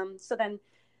 and so then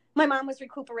my mom was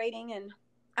recuperating, and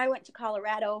I went to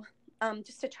Colorado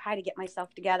just to try to get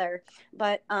myself together.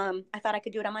 But I thought I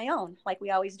could do it on my own, like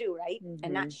we always do, right?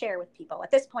 And not share with people.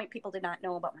 At this point, people did not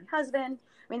know about my husband.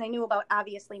 I mean, they knew about,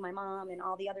 obviously, my mom and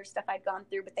all the other stuff I'd gone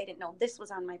through, but they didn't know this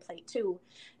was on my plate, too.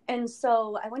 And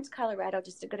so I went to Colorado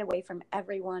just to get away from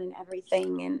everyone and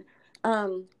everything. And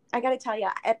I got to tell you,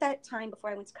 at that time,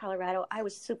 before I went to Colorado, I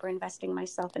was super investing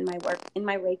myself in my work, in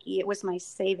my Reiki. It was my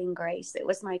saving grace. It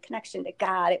was my connection to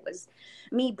God. It was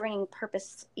me bringing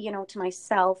purpose, to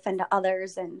myself and to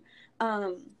others. And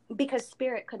because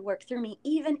spirit could work through me,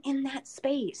 even in that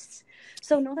space.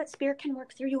 So know that spirit can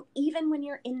work through you, even when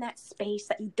you're in that space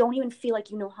that you don't even feel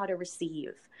like you know how to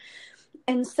receive.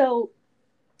 And so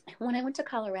when I went to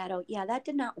Colorado, that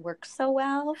did not work so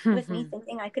well with me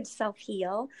thinking I could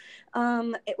self-heal.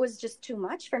 It was just too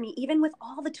much for me, even with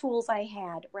all the tools I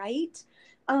had, right?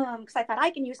 Because I thought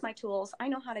I can use my tools. I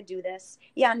know how to do this.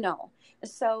 No.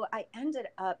 So I ended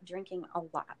up drinking a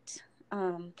lot.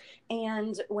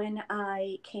 And when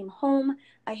I came home,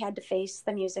 I had to face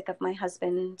the music of my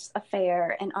husband's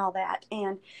affair and all that.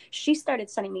 And she started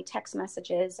sending me text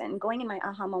messages and going in my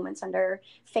aha moments under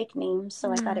fake names.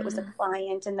 So I thought it was a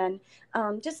client. And then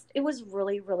it was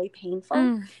really, really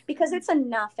painful because it's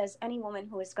enough, as any woman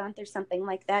who has gone through something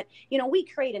like that, we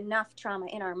create enough trauma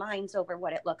in our minds over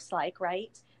what it looks like,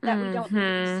 right? That we don't need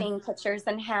to be seeing pictures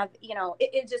and have,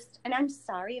 it just, and I'm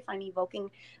sorry if I'm evoking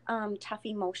tough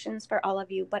emotions for all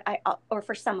of you, but or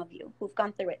for some of you who've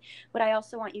gone through it, but I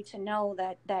also want you to know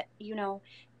that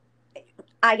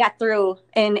I got through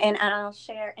and I'll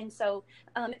share. And so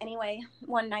anyway,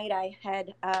 one night I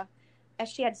had,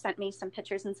 she had sent me some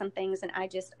pictures and some things, and I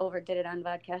just overdid it on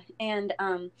vodka. And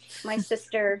my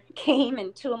sister came,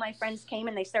 and two of my friends came,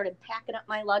 and they started packing up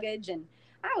my luggage. And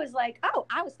I was like,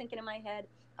 I was thinking in my head,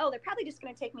 they're probably just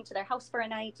going to take me to their house for a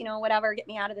night, whatever, get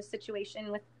me out of this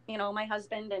situation with, my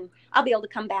husband, and I'll be able to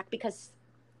come back, because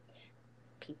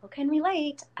people can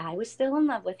relate. I was still in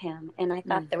love with him, and I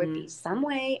thought there would be some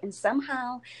way and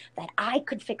somehow that I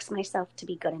could fix myself to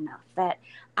be good enough, that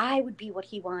I would be what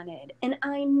he wanted. And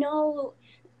I know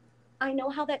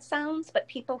how that sounds, but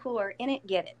people who are in it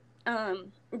get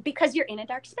it, because you're in a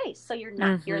dark space. So you're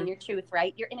not, you're in your truth,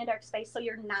 right? You're in a dark space. So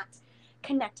you're not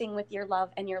connecting with your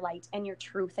love and your light and your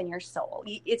truth and your soul.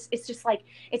 It's just like,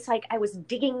 it's like I was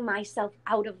digging myself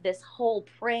out of this hole,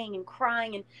 praying and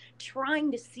crying and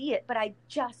trying to see it, but I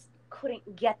just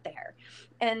couldn't get there.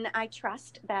 And I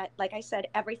trust that, like I said,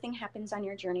 everything happens on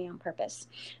your journey on purpose.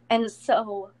 And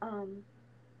so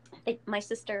my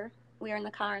sister, we were in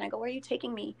the car, and I go, where are you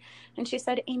taking me? And she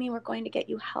said, Amy, we're going to get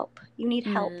you help. You need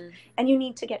help, and you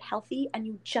need to get healthy, and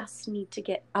you just need to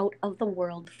get out of the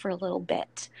world for a little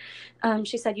bit.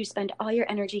 She said, you spend all your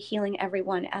energy healing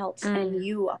everyone else, and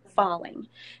you are falling.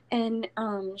 And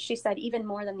she said, even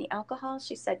more than the alcohol,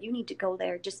 she said, you need to go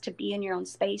there just to be in your own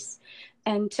space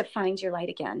and to find your light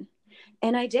again.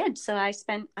 And I did. So I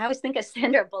always think of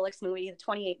Sandra Bullock's movie,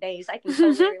 28 Days. I can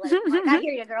totally relate. I'm like, I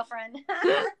hear you, girlfriend.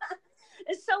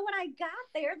 So when I got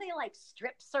there, they like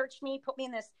strip searched me, put me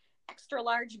in this extra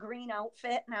large green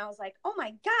outfit. And I was like, oh my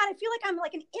God, I feel like I'm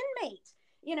like an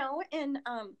inmate, and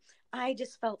I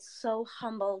just felt so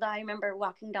humbled. I remember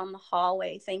walking down the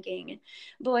hallway thinking,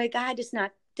 boy, God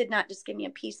did not just give me a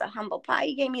piece of humble pie.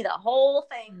 He gave me the whole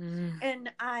thing. And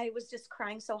I was just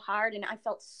crying so hard, and I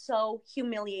felt so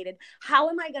humiliated. How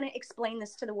am I going to explain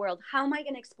this to the world? How am I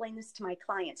going to explain this to my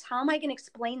clients? How am I going to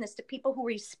explain this to people who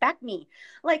respect me?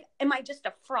 Like, am I just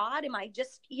a fraud? Am I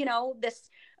just, this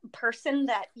person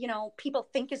that, people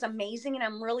think is amazing, and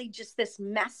I'm really just this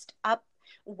messed up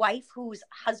wife whose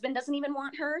husband doesn't even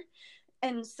want her?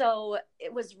 And so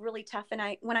it was really tough. And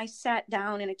when I sat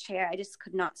down in a chair, I just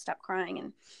could not stop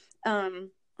crying. And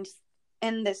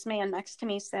this man next to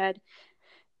me said,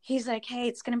 he's like, hey,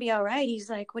 it's going to be all right. He's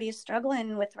like, what are you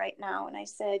struggling with right now? And I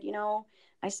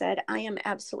said, I am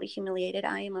absolutely humiliated.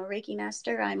 I am a Reiki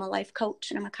master. I'm a life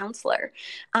coach, and I'm a counselor.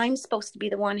 I'm supposed to be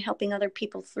the one helping other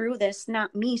people through this,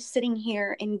 not me sitting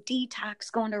here in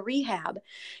detox going to rehab.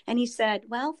 And he said,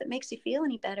 well, if it makes you feel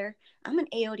any better, I'm an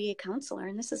AODA counselor,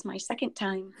 and this is my second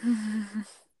time.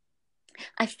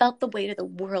 I felt the weight of the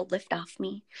world lift off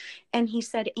me. And he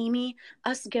said, Amy,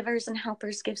 us givers and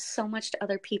helpers give so much to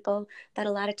other people that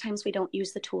a lot of times we don't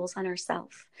use the tools on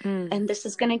ourselves. And this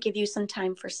is going to give you some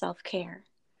time for self-care.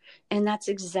 And that's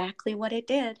exactly what it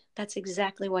did.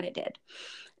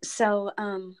 So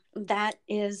that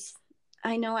is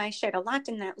I know I shared a lot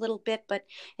in that little bit, but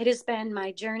it has been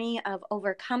my journey of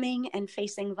overcoming and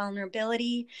facing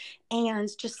vulnerability and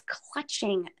just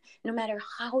clutching, no matter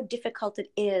how difficult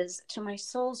it is, to my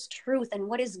soul's truth and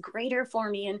what is greater for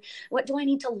me and what do I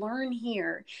need to learn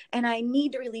here. And I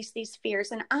need to release these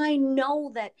fears. And I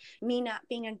know that me not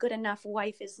being a good enough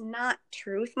wife is not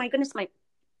truth. My goodness, my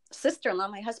sister-in-law,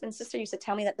 my husband's sister, used to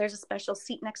tell me that there's a special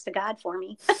seat next to God for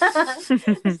me.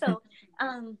 So,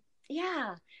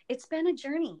 yeah, it's been a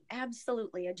journey,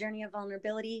 absolutely a journey of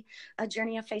vulnerability, a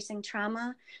journey of facing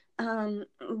trauma.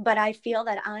 But I feel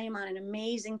that I am on an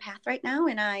amazing path right now,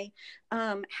 and I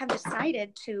have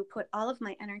decided to put all of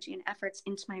my energy and efforts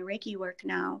into my Reiki work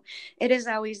now. It has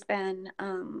always been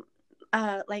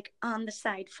like on the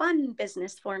side fun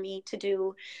business for me to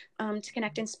do, to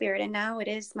connect in spirit, and now it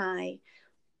is my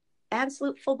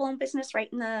absolute full-blown business. Right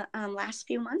in the last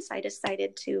few months, I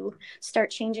decided to start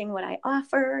changing what I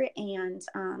offer and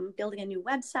building a new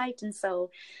website. And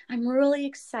so I'm really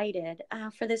excited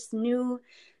for this new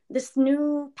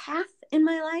path in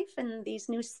my life and these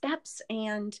new steps.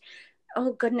 And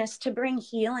oh goodness, to bring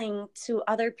healing to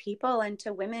other people and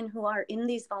to women who are in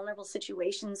these vulnerable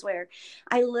situations where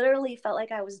I literally felt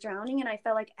like I was drowning, and I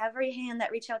felt like every hand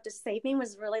that reached out to save me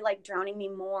was really like drowning me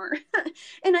more.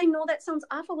 And I know that sounds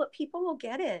awful, but people will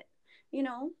get it, you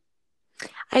know?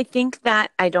 I think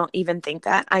that I don't even think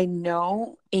that. I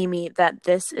know, Amy, that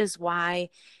this is why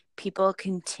people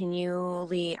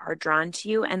continually are drawn to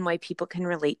you and why people can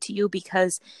relate to you,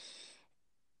 because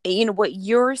you know what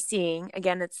you're seeing,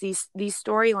 again, it's these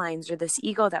storylines or this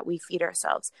ego that we feed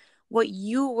ourselves. What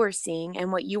you were seeing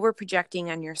and what you were projecting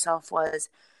on yourself was,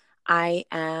 I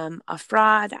am a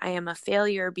fraud, I am a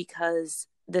failure because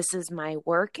this is my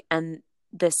work and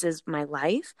this is my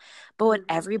life. But what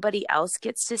everybody else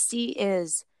gets to see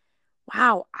is,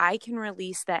 wow, I can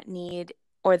release that need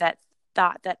or that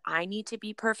thought that I need to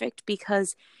be perfect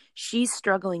because she's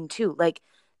struggling too. Like,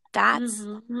 that's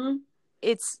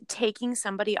it's taking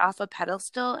somebody off a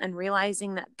pedestal and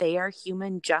realizing that they are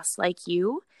human just like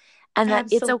you, and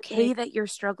that it's okay that you're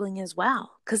struggling as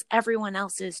well, because everyone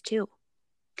else is too.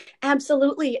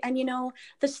 Absolutely. And, you know,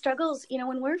 the struggles, you know,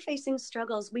 when we're facing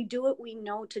struggles, we do what we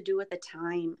know to do at the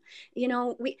time. You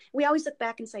know, we always look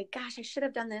back and say, gosh, I should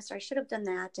have done this or I should have done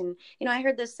that. And, you know, I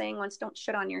heard this saying once, don't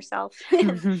shit on yourself.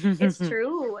 And it's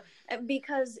true,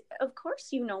 because of course,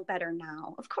 you know better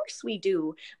now. Of course we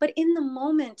do. But in the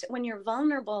moment when you're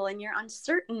vulnerable and you're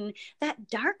uncertain, that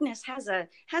darkness has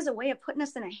a way of putting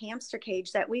us in a hamster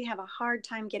cage that we have a hard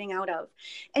time getting out of.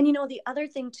 And, you know, the other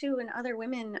thing too, and other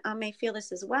women may feel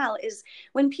this as well, is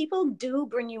when people do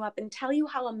bring you up and tell you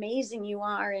how amazing you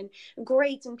are and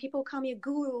great, and people call me a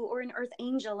guru or an earth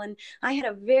angel, and I had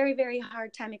a very, very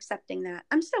hard time accepting that.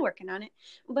 I'm still working on it,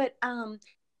 but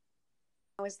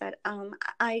is that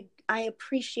I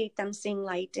appreciate them seeing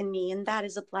light in me, and that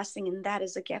is a blessing and that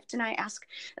is a gift, and I ask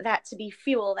that to be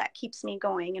fuel that keeps me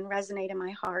going and resonate in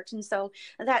my heart. And so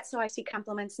that's how I see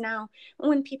compliments now.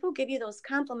 When people give you those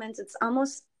compliments, it's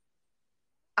almost,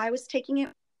 I was taking it,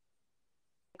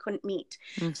 couldn't meet.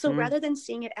 So rather than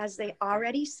seeing it as they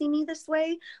already see me this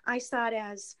way, I saw it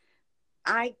as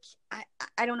I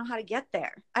don't know how to get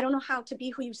there. I don't know how to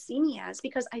be who you see me as,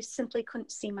 because I simply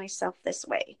couldn't see myself this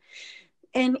way.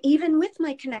 And even with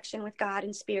my connection with God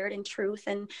and spirit and truth,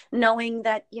 and knowing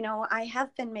that, you know, I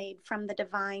have been made from the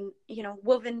divine, you know,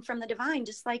 woven from the divine,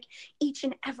 just like each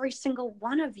and every single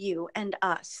one of you and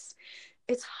us.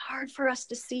 It's hard for us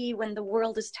to see when the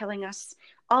world is telling us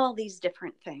all these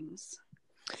different things.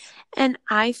 And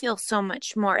I feel so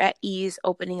much more at ease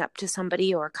opening up to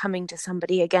somebody or coming to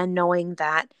somebody again, knowing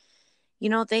that, you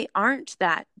know, they aren't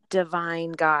that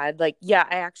divine God. Like, yeah,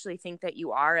 I actually think that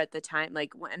you are at the time.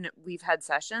 Like, when we've had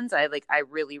sessions, I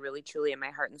really, really, truly in my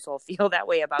heart and soul feel that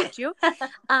way about you.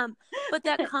 But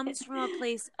that comes from a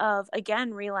place of,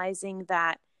 again, realizing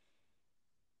that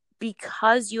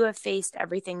because you have faced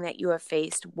everything that you have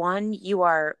faced, one, you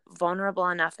are vulnerable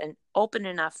enough and open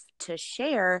enough to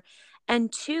share.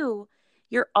 And two,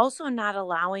 you're also not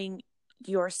allowing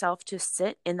yourself to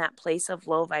sit in that place of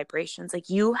low vibrations. Like,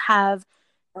 you have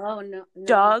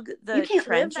dug the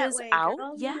trenches way, out.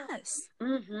 girl. Yes.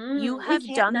 Mm-hmm. You have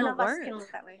done the work. Can live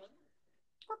that way.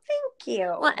 Well, thank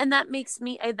you. Well, and that makes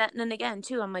me, and then again,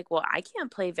 too, I'm like, well, I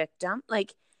can't play victim.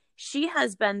 Like, she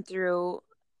has been through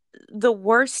the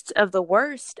worst of the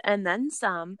worst and then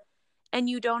some, and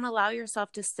you don't allow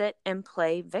yourself to sit and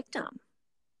play victim.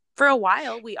 For a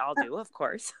while, we all do, of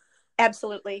course.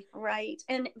 Absolutely. Right.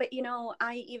 But you know,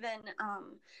 I even,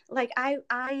 like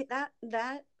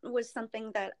that was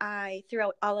something that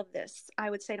throughout all of this, I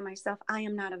would say to myself, I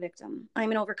am not a victim.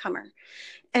 I'm an overcomer.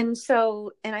 And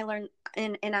so, and I learned,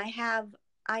 and I have,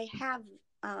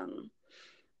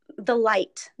 the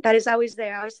light that is always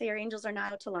there. I always say your angels are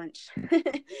not out to lunch.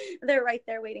 They're right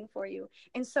there waiting for you.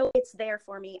 And so it's there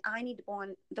for me. I need to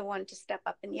be the one to step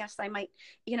up. And yes, I might,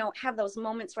 have those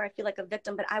moments where I feel like a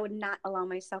victim, but I would not allow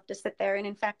myself to sit there. And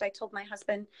in fact, I told my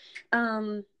husband,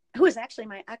 who is actually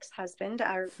my ex-husband,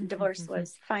 our divorce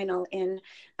was final in,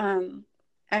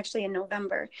 actually in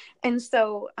November. And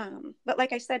so, but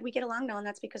like I said, we get along now, and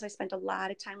that's because I spent a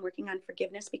lot of time working on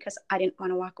forgiveness because I didn't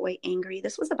want to walk away angry.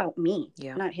 This was about me,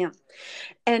 not him.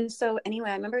 And so anyway,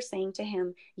 I remember saying to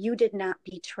him, you did not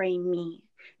betray me.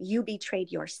 You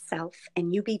betrayed yourself,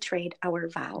 and you betrayed our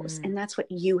vows. And that's what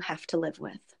you have to live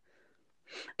with.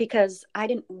 Because I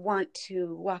didn't want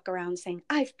to walk around saying,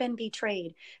 I've been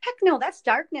betrayed. Heck no, that's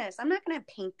darkness. I'm not going to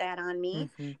paint that on me.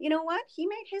 You know what? He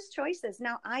made his choices.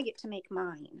 Now I get to make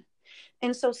mine.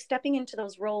 And so stepping into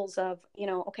those roles of,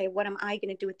 okay, what am I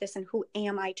going to do with this, and who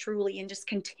am I truly, and just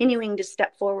continuing to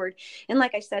step forward. And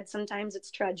like I said, sometimes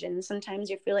it's trudging. Sometimes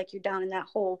you feel like you're down in that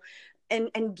hole.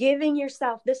 And giving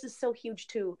yourself, this is so huge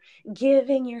too,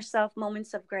 giving yourself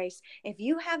moments of grace. If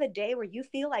you have a day where you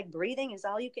feel like breathing is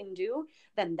all you can do,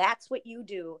 then that's what you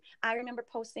do. I remember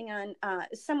posting on,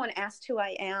 someone asked who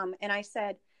I am, and I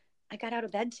said, I got out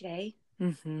of bed today.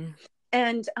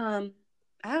 And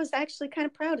I was actually kind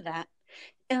of proud of that.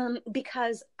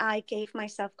 Because I gave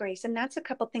myself grace. And that's a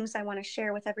couple things I want to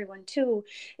share with everyone too,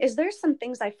 is there's some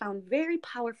things I found very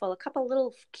powerful. A couple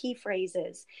little key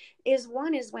phrases is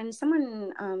one is when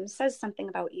someone says something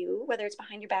about you, whether it's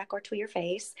behind your back or to your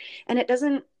face, and it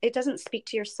doesn't speak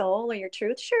to your soul or your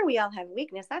truth. Sure, we all have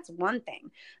weakness. That's one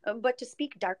thing. But to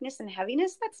speak darkness and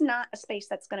heaviness, that's not a space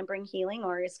that's going to bring healing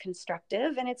or is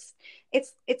constructive. And it's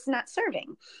not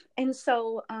serving. And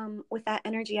so with that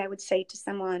energy, I would say to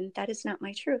someone, that is not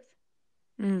my truth.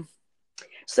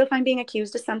 So if I'm being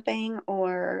accused of something,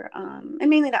 or and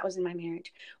mainly that was in my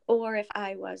marriage, or if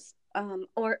I was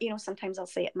or sometimes I'll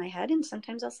say it in my head and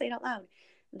sometimes I'll say it out loud,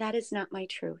 that is not my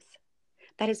truth.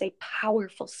 That is a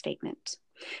powerful statement.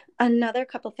 Another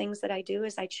couple things that I do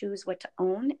is I choose what to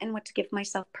own and what to give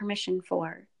myself permission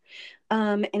for.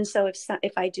 And so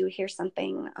if I do hear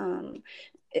something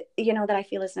that I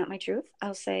feel is not my truth,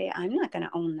 I'll say, I'm not going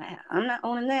to own that. I'm not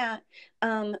owning that.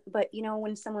 But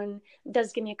when someone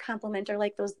does give me a compliment, or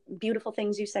like those beautiful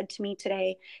things you said to me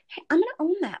today, hey, I'm going to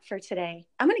own that for today.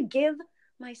 I'm going to give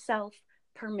myself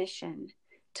permission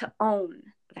to own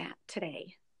that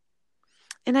today.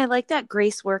 And I like that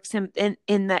grace works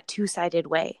in that two-sided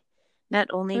way. Not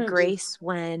only grace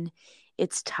when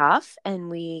it's tough and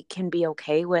we can be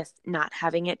okay with not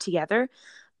having it together,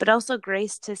 but also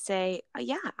grace to say,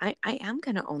 yeah, I am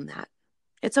going to own that.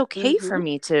 It's okay for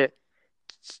me to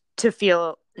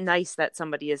feel nice that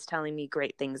somebody is telling me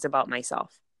great things about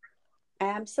myself.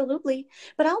 Absolutely.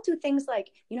 But I'll do things like,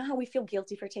 how we feel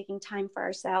guilty for taking time for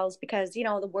ourselves because,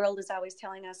 the world is always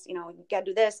telling us, you got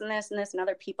to do this and this and this and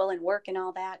other people and work and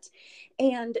all that.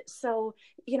 And so,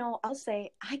 I'll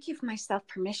say, I give myself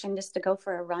permission just to go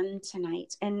for a run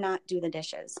tonight and not do the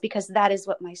dishes, because that is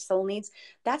what my soul needs.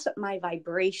 That's what my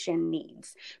vibration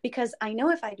needs. Because I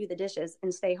know if I do the dishes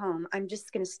and stay home, I'm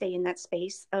just going to stay in that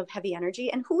space of heavy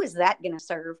energy. And who is that going to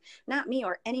serve? Not me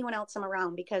or anyone else I'm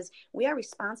around, because we are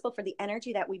responsible for the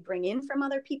energy that we bring in from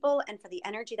other people and for the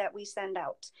energy that we send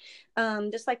out.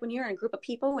 Just like when you're in a group of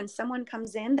people, when someone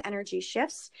comes in, the energy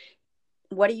shifts.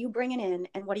 What are you bringing in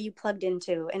and what are you plugged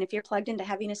into? And if you're plugged into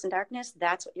heaviness and darkness,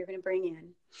 that's what you're going to bring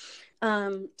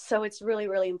in. So it's really,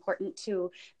 really important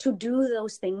to do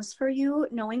those things for you,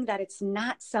 knowing that it's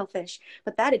not selfish,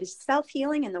 but that it is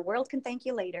self-healing and the world can thank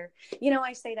you later.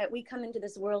 I say that we come into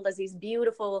this world as these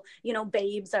beautiful,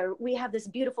 babes, or we have this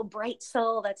beautiful bright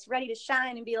soul that's ready to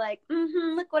shine and be like,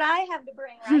 look what I have to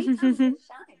bring, right? I'm going to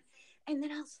shine. And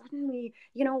then all of a sudden we,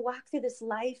 walk through this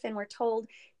life and we're told,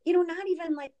 not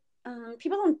even like,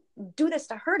 people don't do this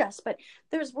to hurt us, but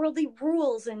there's worldly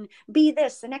rules and be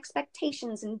this and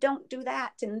expectations and don't do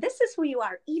that. And this is who you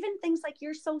are. Even things like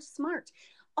you're so smart.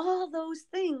 All those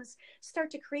things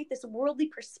start to create this worldly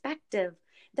perspective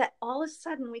that all of a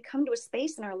sudden we come to a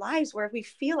space in our lives where we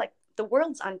feel like the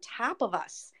world's on top of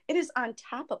us. It is on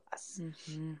top of us.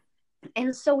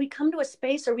 And so we come to a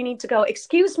space where we need to go,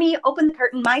 excuse me, open the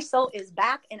curtain. My soul is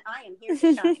back and I am here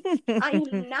to shine. I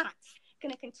am not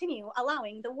going to continue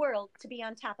allowing the world to be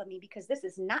on top of me, because this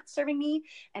is not serving me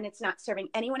and it's not serving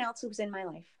anyone else who's in my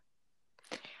life.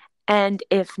 And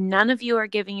if none of you are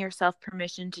giving yourself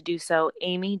permission to do so,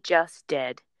 Amy just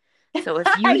did. So if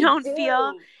you don't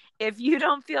feel if you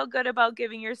don't feel good about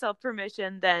giving yourself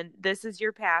permission, then this is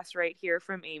your pass right here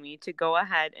from Amy to go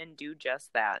ahead and do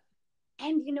just that.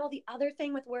 And the other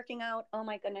thing with working out, oh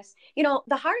my goodness,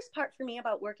 the hardest part for me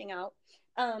about working out,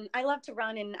 I love to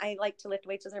run and I like to lift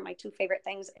weights. Those are my two favorite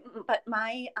things. But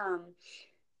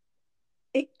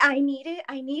I need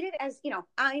it as,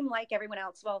 I'm like everyone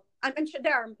else. Well, I'm sure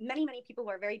there are many, many people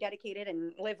who are very dedicated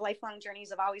and live lifelong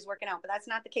journeys of always working out, but that's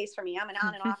not the case for me. I'm an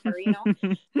on and offer,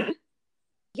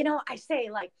 I say,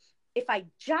 like, if I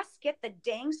just get the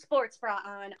dang sports bra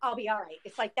on, I'll be all right.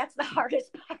 It's like, that's the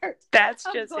hardest part. That's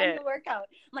of just going it. to work out.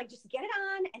 I'm like, just get it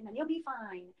on and then you'll be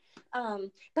fine.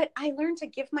 But I learned to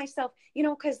give myself,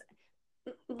 because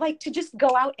like to just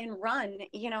go out and run,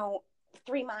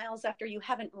 3 miles after you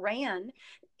haven't ran,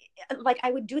 like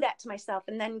I would do that to myself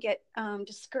and then get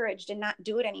discouraged and not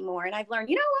do it anymore. And I've learned,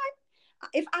 you know what?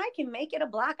 If I can make it a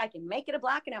block, I can make it a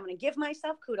block. And I'm going to give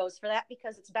myself kudos for that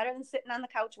because it's better than sitting on the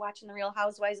couch watching the Real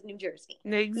Housewives of New Jersey.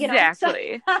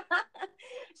 Exactly.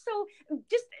 So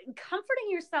just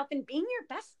comforting yourself and being your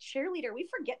best cheerleader. We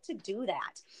forget to do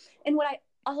that. And what I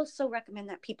also recommend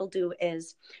that people do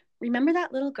is remember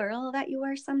that little girl that you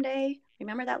were someday.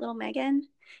 Remember that little Megan?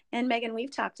 And Megan,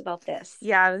 we've talked about this.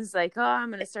 Yeah, I was like, oh, I'm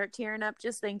going to start tearing up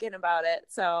just thinking about it.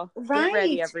 So get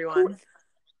ready, everyone.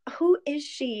 Who is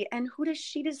she and who does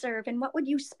she deserve and what would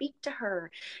you speak to her?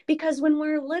 Because when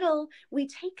we're little, we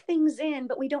take things in,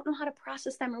 but we don't know how to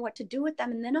process them or what to do with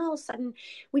them. And then all of a sudden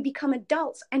we become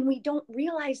adults and we don't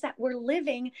realize that we're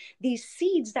living these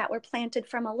seeds that were planted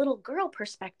from a little girl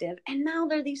perspective. And now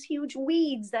they're these huge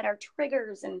weeds that are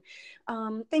triggers and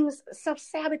things,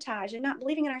 self-sabotage and not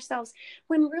believing in ourselves,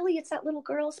 when really it's that little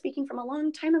girl speaking from a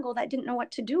long time ago that didn't know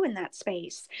what to do in that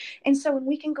space. And so when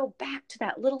we can go back to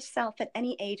that little self at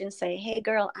any age and say, hey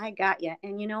girl, I got you.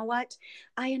 And you know what?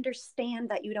 I understand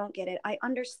that you don't get it. I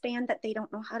understand that they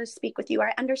don't know how to speak with you.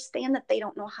 I understand that they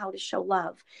don't know how to show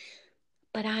love,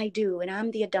 but I do. And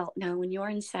I'm the adult now and you're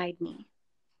inside me.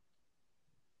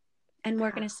 And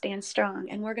we're going to stand strong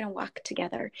and we're going to walk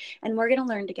together and we're going to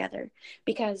learn together,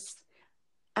 because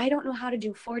I don't know how to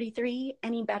do 43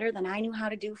 any better than I knew how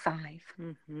to do 5.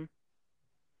 Mm-hmm.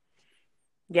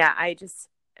 Yeah, I just,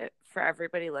 for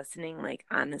everybody listening, like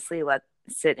honestly, let's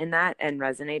sit in that and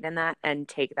resonate in that and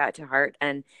take that to heart.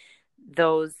 And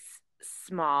those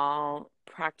small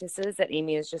practices that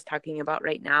Amy is just talking about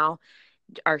right now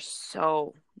are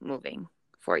so moving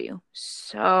for you,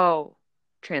 so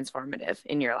transformative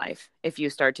in your life if you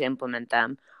start to implement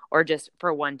them or just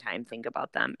for one time think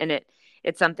about them. And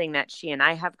it's something that she and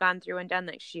I have gone through and done,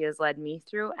 that she has led me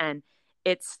through, and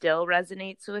it still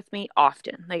resonates with me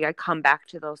often. Like I come back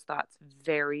to those thoughts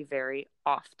very, very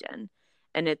often.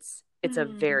 And it's a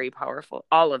very powerful,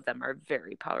 all of them are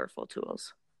very powerful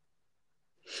tools.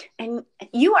 And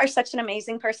you are such an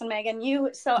amazing person, Megan.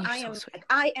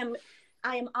 I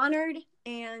am honored.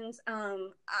 And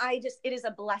it is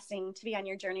a blessing to be on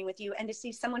your journey with you and to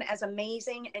see someone as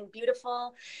amazing and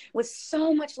beautiful with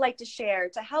so much light to share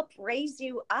to help raise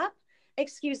you up.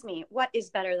 Excuse me, what is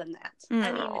better than that?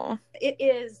 I mean, it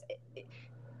is,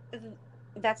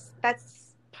 that's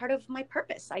part of my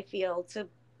purpose, I feel, to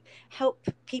help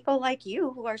people like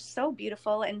you who are so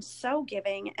beautiful and so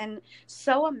giving and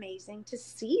so amazing to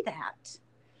see that.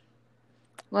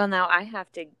 Well, now I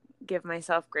have to give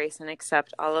myself grace and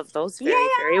accept all of those very,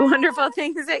 very wonderful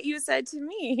things that you said to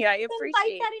me. I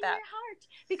appreciate that in your heart,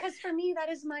 because for me, that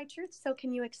is my truth. So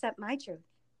can you accept my truth?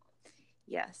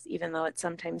 Yes, even though it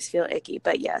sometimes feel icky,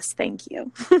 but yes, thank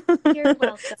you. You're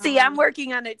welcome. See, I'm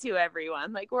working on it too,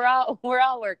 everyone. Like we're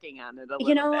all working on it a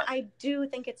little bit. I do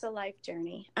think it's a life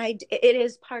journey. It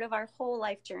is part of our whole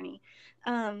life journey.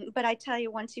 But I tell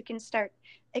you, once you can start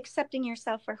accepting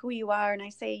yourself for who you are, and I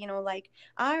say, like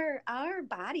our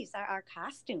bodies are our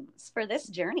costumes for this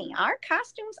journey. Our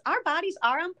bodies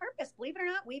are on purpose. Believe it or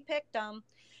not, we picked them.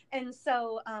 And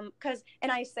so,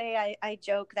 I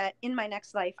joke that in my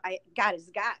next life, God has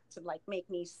got to like make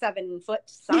me 7 foot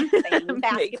something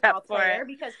basketball player,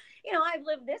 because, I've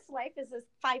lived this life as this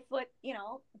 5 foot,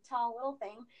 tall little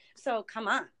thing. So come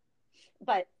on.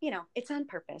 But, it's on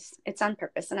purpose. It's on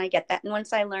purpose. And I get that. And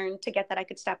once I learned to get that, I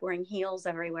could stop wearing heels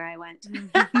everywhere I went.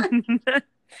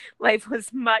 Life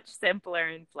was much simpler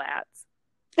in flats.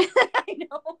 I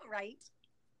know, right?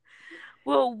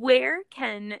 Well, where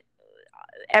can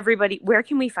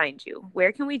we find you?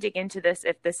 Where can we dig into this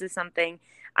if this is something?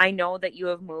 I know that you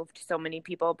have moved so many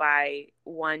people by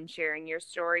sharing your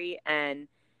story, and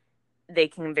they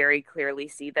can very clearly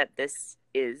see that this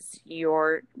is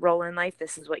your role in life.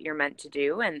 This is what you're meant to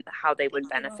do and how they would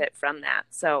benefit from that.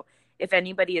 So if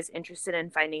anybody is interested in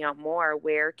finding out more,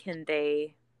 where can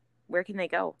they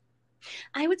go?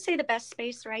 I would say the best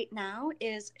space right now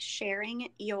is sharing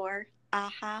your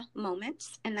aha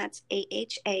moments, and that's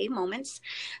AHA moments,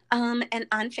 and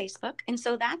on Facebook. And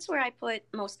so that's where I put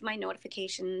most of my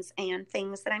notifications and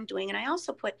things that I'm doing. And I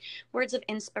also put words of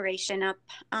inspiration up,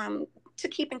 to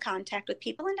keep in contact with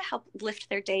people and to help lift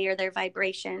their day or their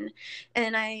vibration.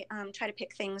 And I try to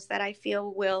pick things that I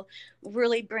feel will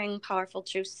really bring powerful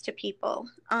juice to people.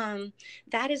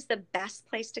 That is the best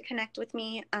place to connect with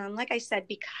me. Like I said,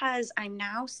 because I'm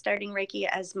now starting Reiki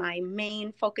as my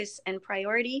main focus and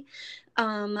priority,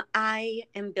 I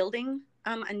am building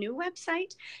a new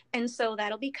website. And so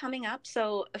that'll be coming up.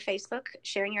 So Facebook,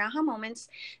 sharing your aha moments,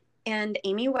 and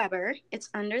Amy Weber,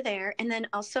 it's under there. And then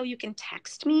also you can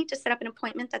text me to set up an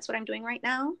appointment. That's what I'm doing right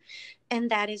now. And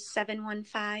that is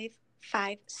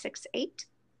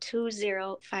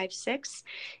 715-568-2056.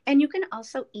 And you can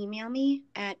also email me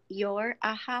at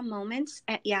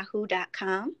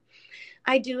yourahamoments@yahoo.com.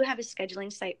 I do have a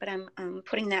scheduling site, but I'm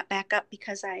putting that back up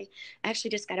because I actually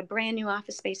just got a brand new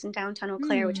office space in downtown Eau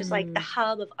Claire, which is like the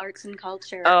hub of arts and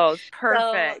culture. Oh,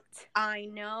 perfect. So I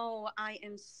know, I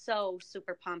am so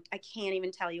super pumped. I can't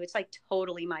even tell you. It's like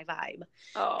totally my vibe.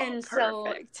 Oh, and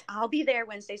perfect. So I'll be there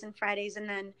Wednesdays and Fridays. And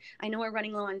then I know we're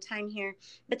running low on time here,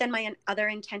 but then my other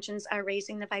intentions are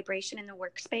raising the vibration in the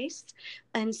workspace.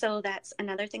 And so that's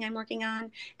another thing I'm working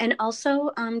on. And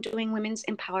also doing women's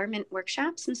empowerment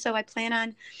workshops. And so I plan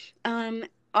on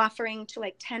offering to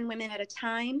like 10 women at a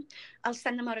time. I'll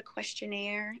send them out a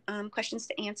questionnaire, questions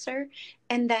to answer,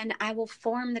 and then I will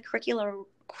form the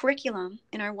curriculum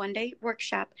in our one-day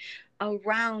workshop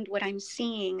around what I'm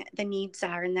seeing the needs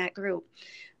are in that group.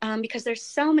 Because there's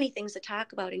so many things to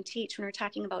talk about and teach when we're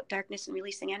talking about darkness and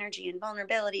releasing energy and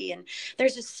vulnerability. And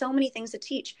there's just so many things to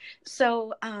teach.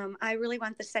 So I really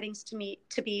want the settings to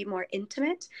be more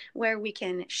intimate, where we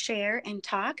can share and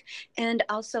talk, and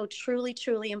also truly,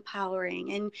 truly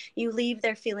empowering. And you leave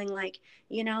there feeling like,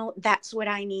 that's what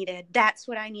I needed. That's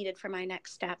what I needed for my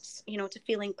next steps, to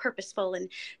feeling purposeful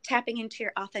and tapping into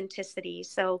your authenticity.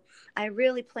 So I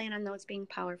really plan on those being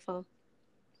powerful.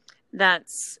 I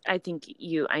think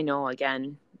I know,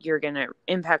 again, you're going to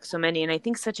impact so many. And I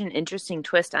think such an interesting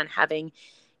twist on having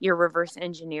your reverse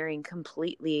engineering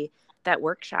completely that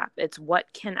workshop. It's what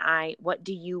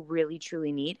do you really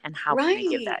truly need, and how can I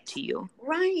give that to you?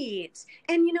 Right.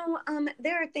 And,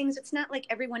 there are things, it's not like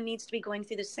everyone needs to be going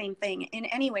through the same thing in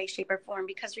any way, shape, or form,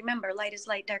 because remember, light is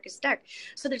light, dark is dark.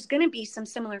 So there's going to be some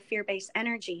similar fear-based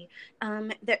energy.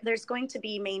 There's going to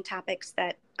be main topics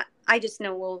that I just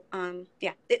know will,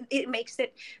 it makes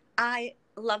it, I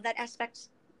love that aspect.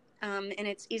 And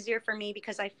it's easier for me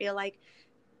because I feel like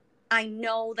I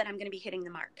know that I'm going to be hitting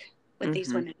the mark with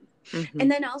these women. Mm-hmm. And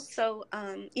then also,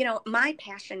 my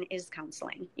passion is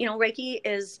counseling. Reiki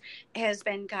has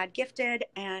been God gifted,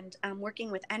 and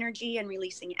working with energy and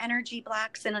releasing energy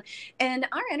blocks. And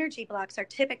our energy blocks are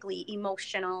typically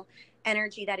emotional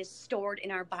energy that is stored in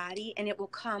our body, and it will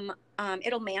come,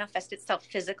 it'll manifest itself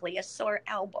physically, a sore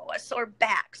elbow, a sore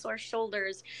back, sore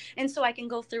shoulders. And so I can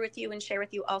go through with you and share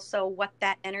with you also what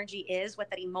that energy is, what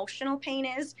that emotional pain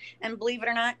is, and believe it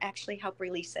or not, actually help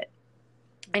release it.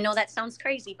 I know that sounds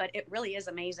crazy, but it really is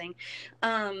amazing.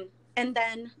 And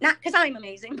then, not because I'm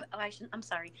amazing, but I'm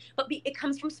sorry, but it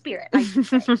comes from spirit. I should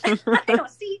say. I know.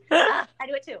 See, I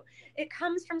do it too. It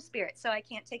comes from spirit, so I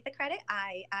can't take the credit.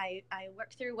 I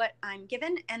work through what I'm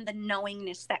given, and the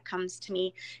knowingness that comes to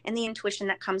me, and the intuition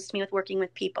that comes to me with working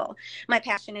with people. My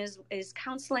passion is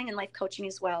counseling and life coaching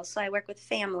as well. So I work with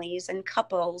families and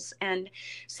couples, and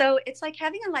so it's like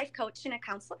having a life coach and a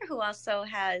counselor who also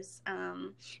has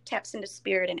taps into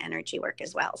spirit and energy work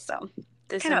as well. So.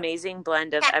 This amazing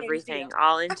blend of everything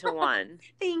all into one.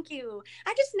 Thank you.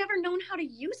 I just never known how to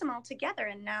use them all together,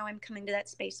 and now I'm coming to that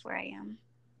space where I am.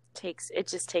 It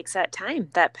just takes that time.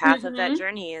 That path of that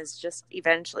journey is just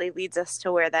eventually leads us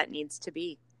to where that needs to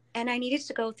be. And I needed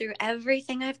to go through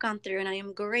everything I've gone through, and I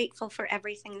am grateful for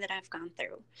everything that I've gone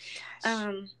through.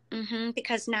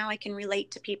 Because now I can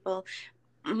relate to people.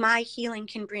 My healing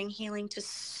can bring healing to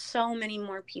so many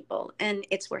more people, and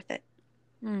it's worth it.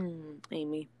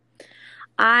 Amy.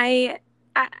 I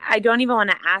don't even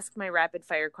want to ask my rapid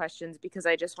fire questions because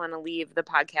I just want to leave the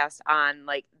podcast on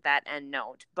like that end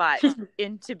note. But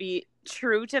to be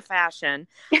true to fashion,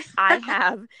 I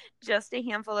have just a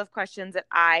handful of questions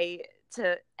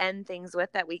to end things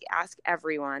with that we ask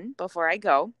everyone before I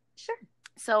go. Sure.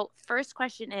 So first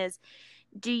question is,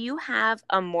 do you have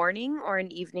a morning or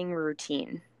an evening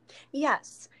routine?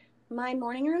 Yes. My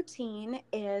morning routine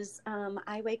is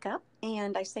I wake up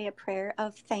and I say a prayer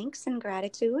of thanks and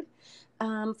gratitude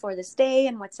for this day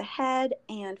and what's ahead,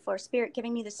 and for spirit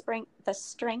giving me the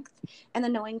strength and the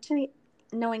knowing to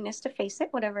knowingness to face it,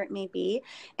 whatever it may be.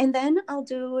 And then I'll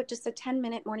do just a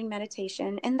 10-minute morning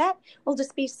meditation. And that will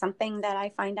just be something that I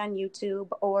find on YouTube,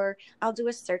 or I'll do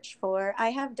a search for. I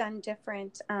have done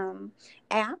different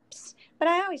apps, but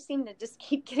I always seem to just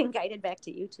keep getting guided back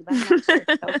to YouTube. I'm not sure.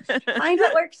 So find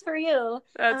what works for you.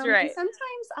 That's right. And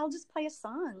sometimes I'll just play a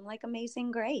song like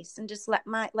Amazing Grace and just let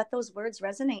those words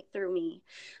resonate through me.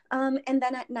 And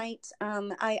then at night,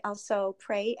 I also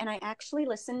pray, and I actually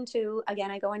listen to, again,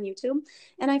 I go on YouTube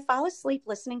and I fall asleep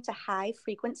listening to high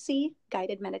frequency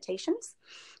guided meditations.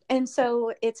 And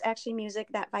so it's actually music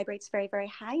that vibrates very, very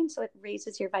high. And so it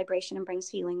raises your vibration and brings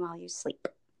healing while you sleep.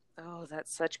 Oh,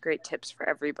 that's such great tips for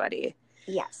everybody.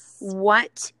 Yes.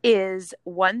 What is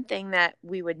one thing that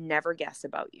we would never guess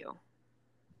about you?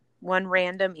 One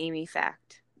random Amy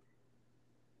fact.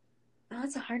 Oh,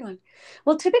 that's a hard one.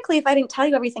 Well, typically, if I didn't tell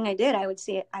you everything I did, I would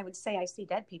say I see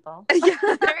dead people. Yeah,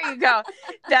 there you go.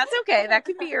 That's okay. That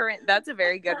could be that's a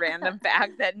very good random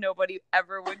fact that nobody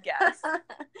ever would guess.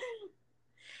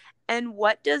 And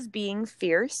what does being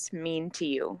fierce mean to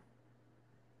you?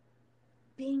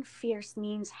 Being fierce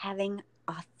means having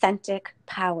authentic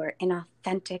power and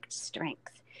authentic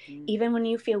strength. Even when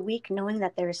you feel weak, knowing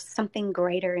that there's something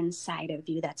greater inside of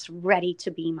you that's ready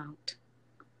to beam out.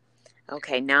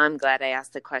 Okay, now I'm glad I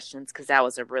asked the questions, because that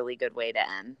was a really good way to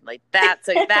end. Like, that's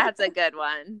a good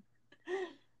one.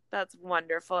 That's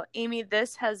wonderful. Amy,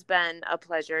 this has been a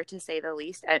pleasure, to say the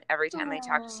least. And every time I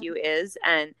talk to you is,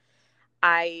 and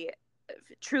I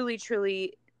truly,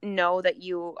 truly know that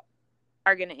you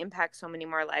are going to impact so many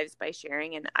more lives by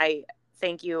sharing. And I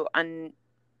thank you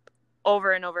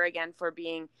over and over again for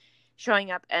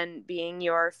showing up and being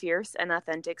your fierce and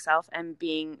authentic self and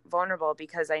being vulnerable,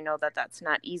 because I know that that's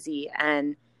not easy.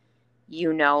 And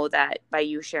you know that by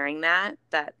you sharing that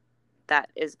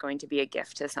is going to be a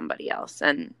gift to somebody else.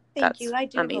 And thank you. I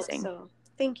do amazing. Hope so.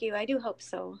 Thank you. I do hope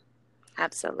so.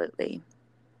 Absolutely.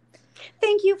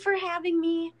 Thank you for having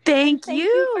me. Thank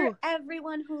you for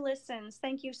everyone who listens.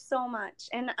 Thank you so much.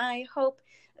 And I hope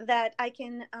that I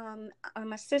can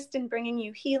assist in bringing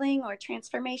you healing or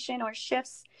transformation or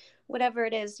shifts, whatever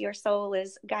it is your soul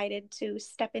is guided to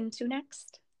step into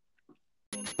next.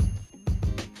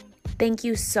 Thank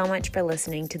you so much for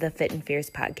listening to the Fit and Fierce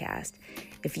podcast.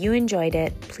 If you enjoyed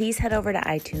it, please head over to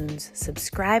iTunes,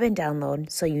 subscribe and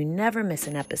download so you never miss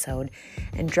an episode,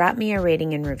 and drop me a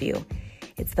rating and review.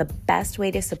 It's the best way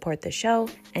to support the show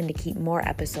and to keep more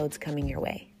episodes coming your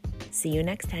way. See you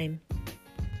next time.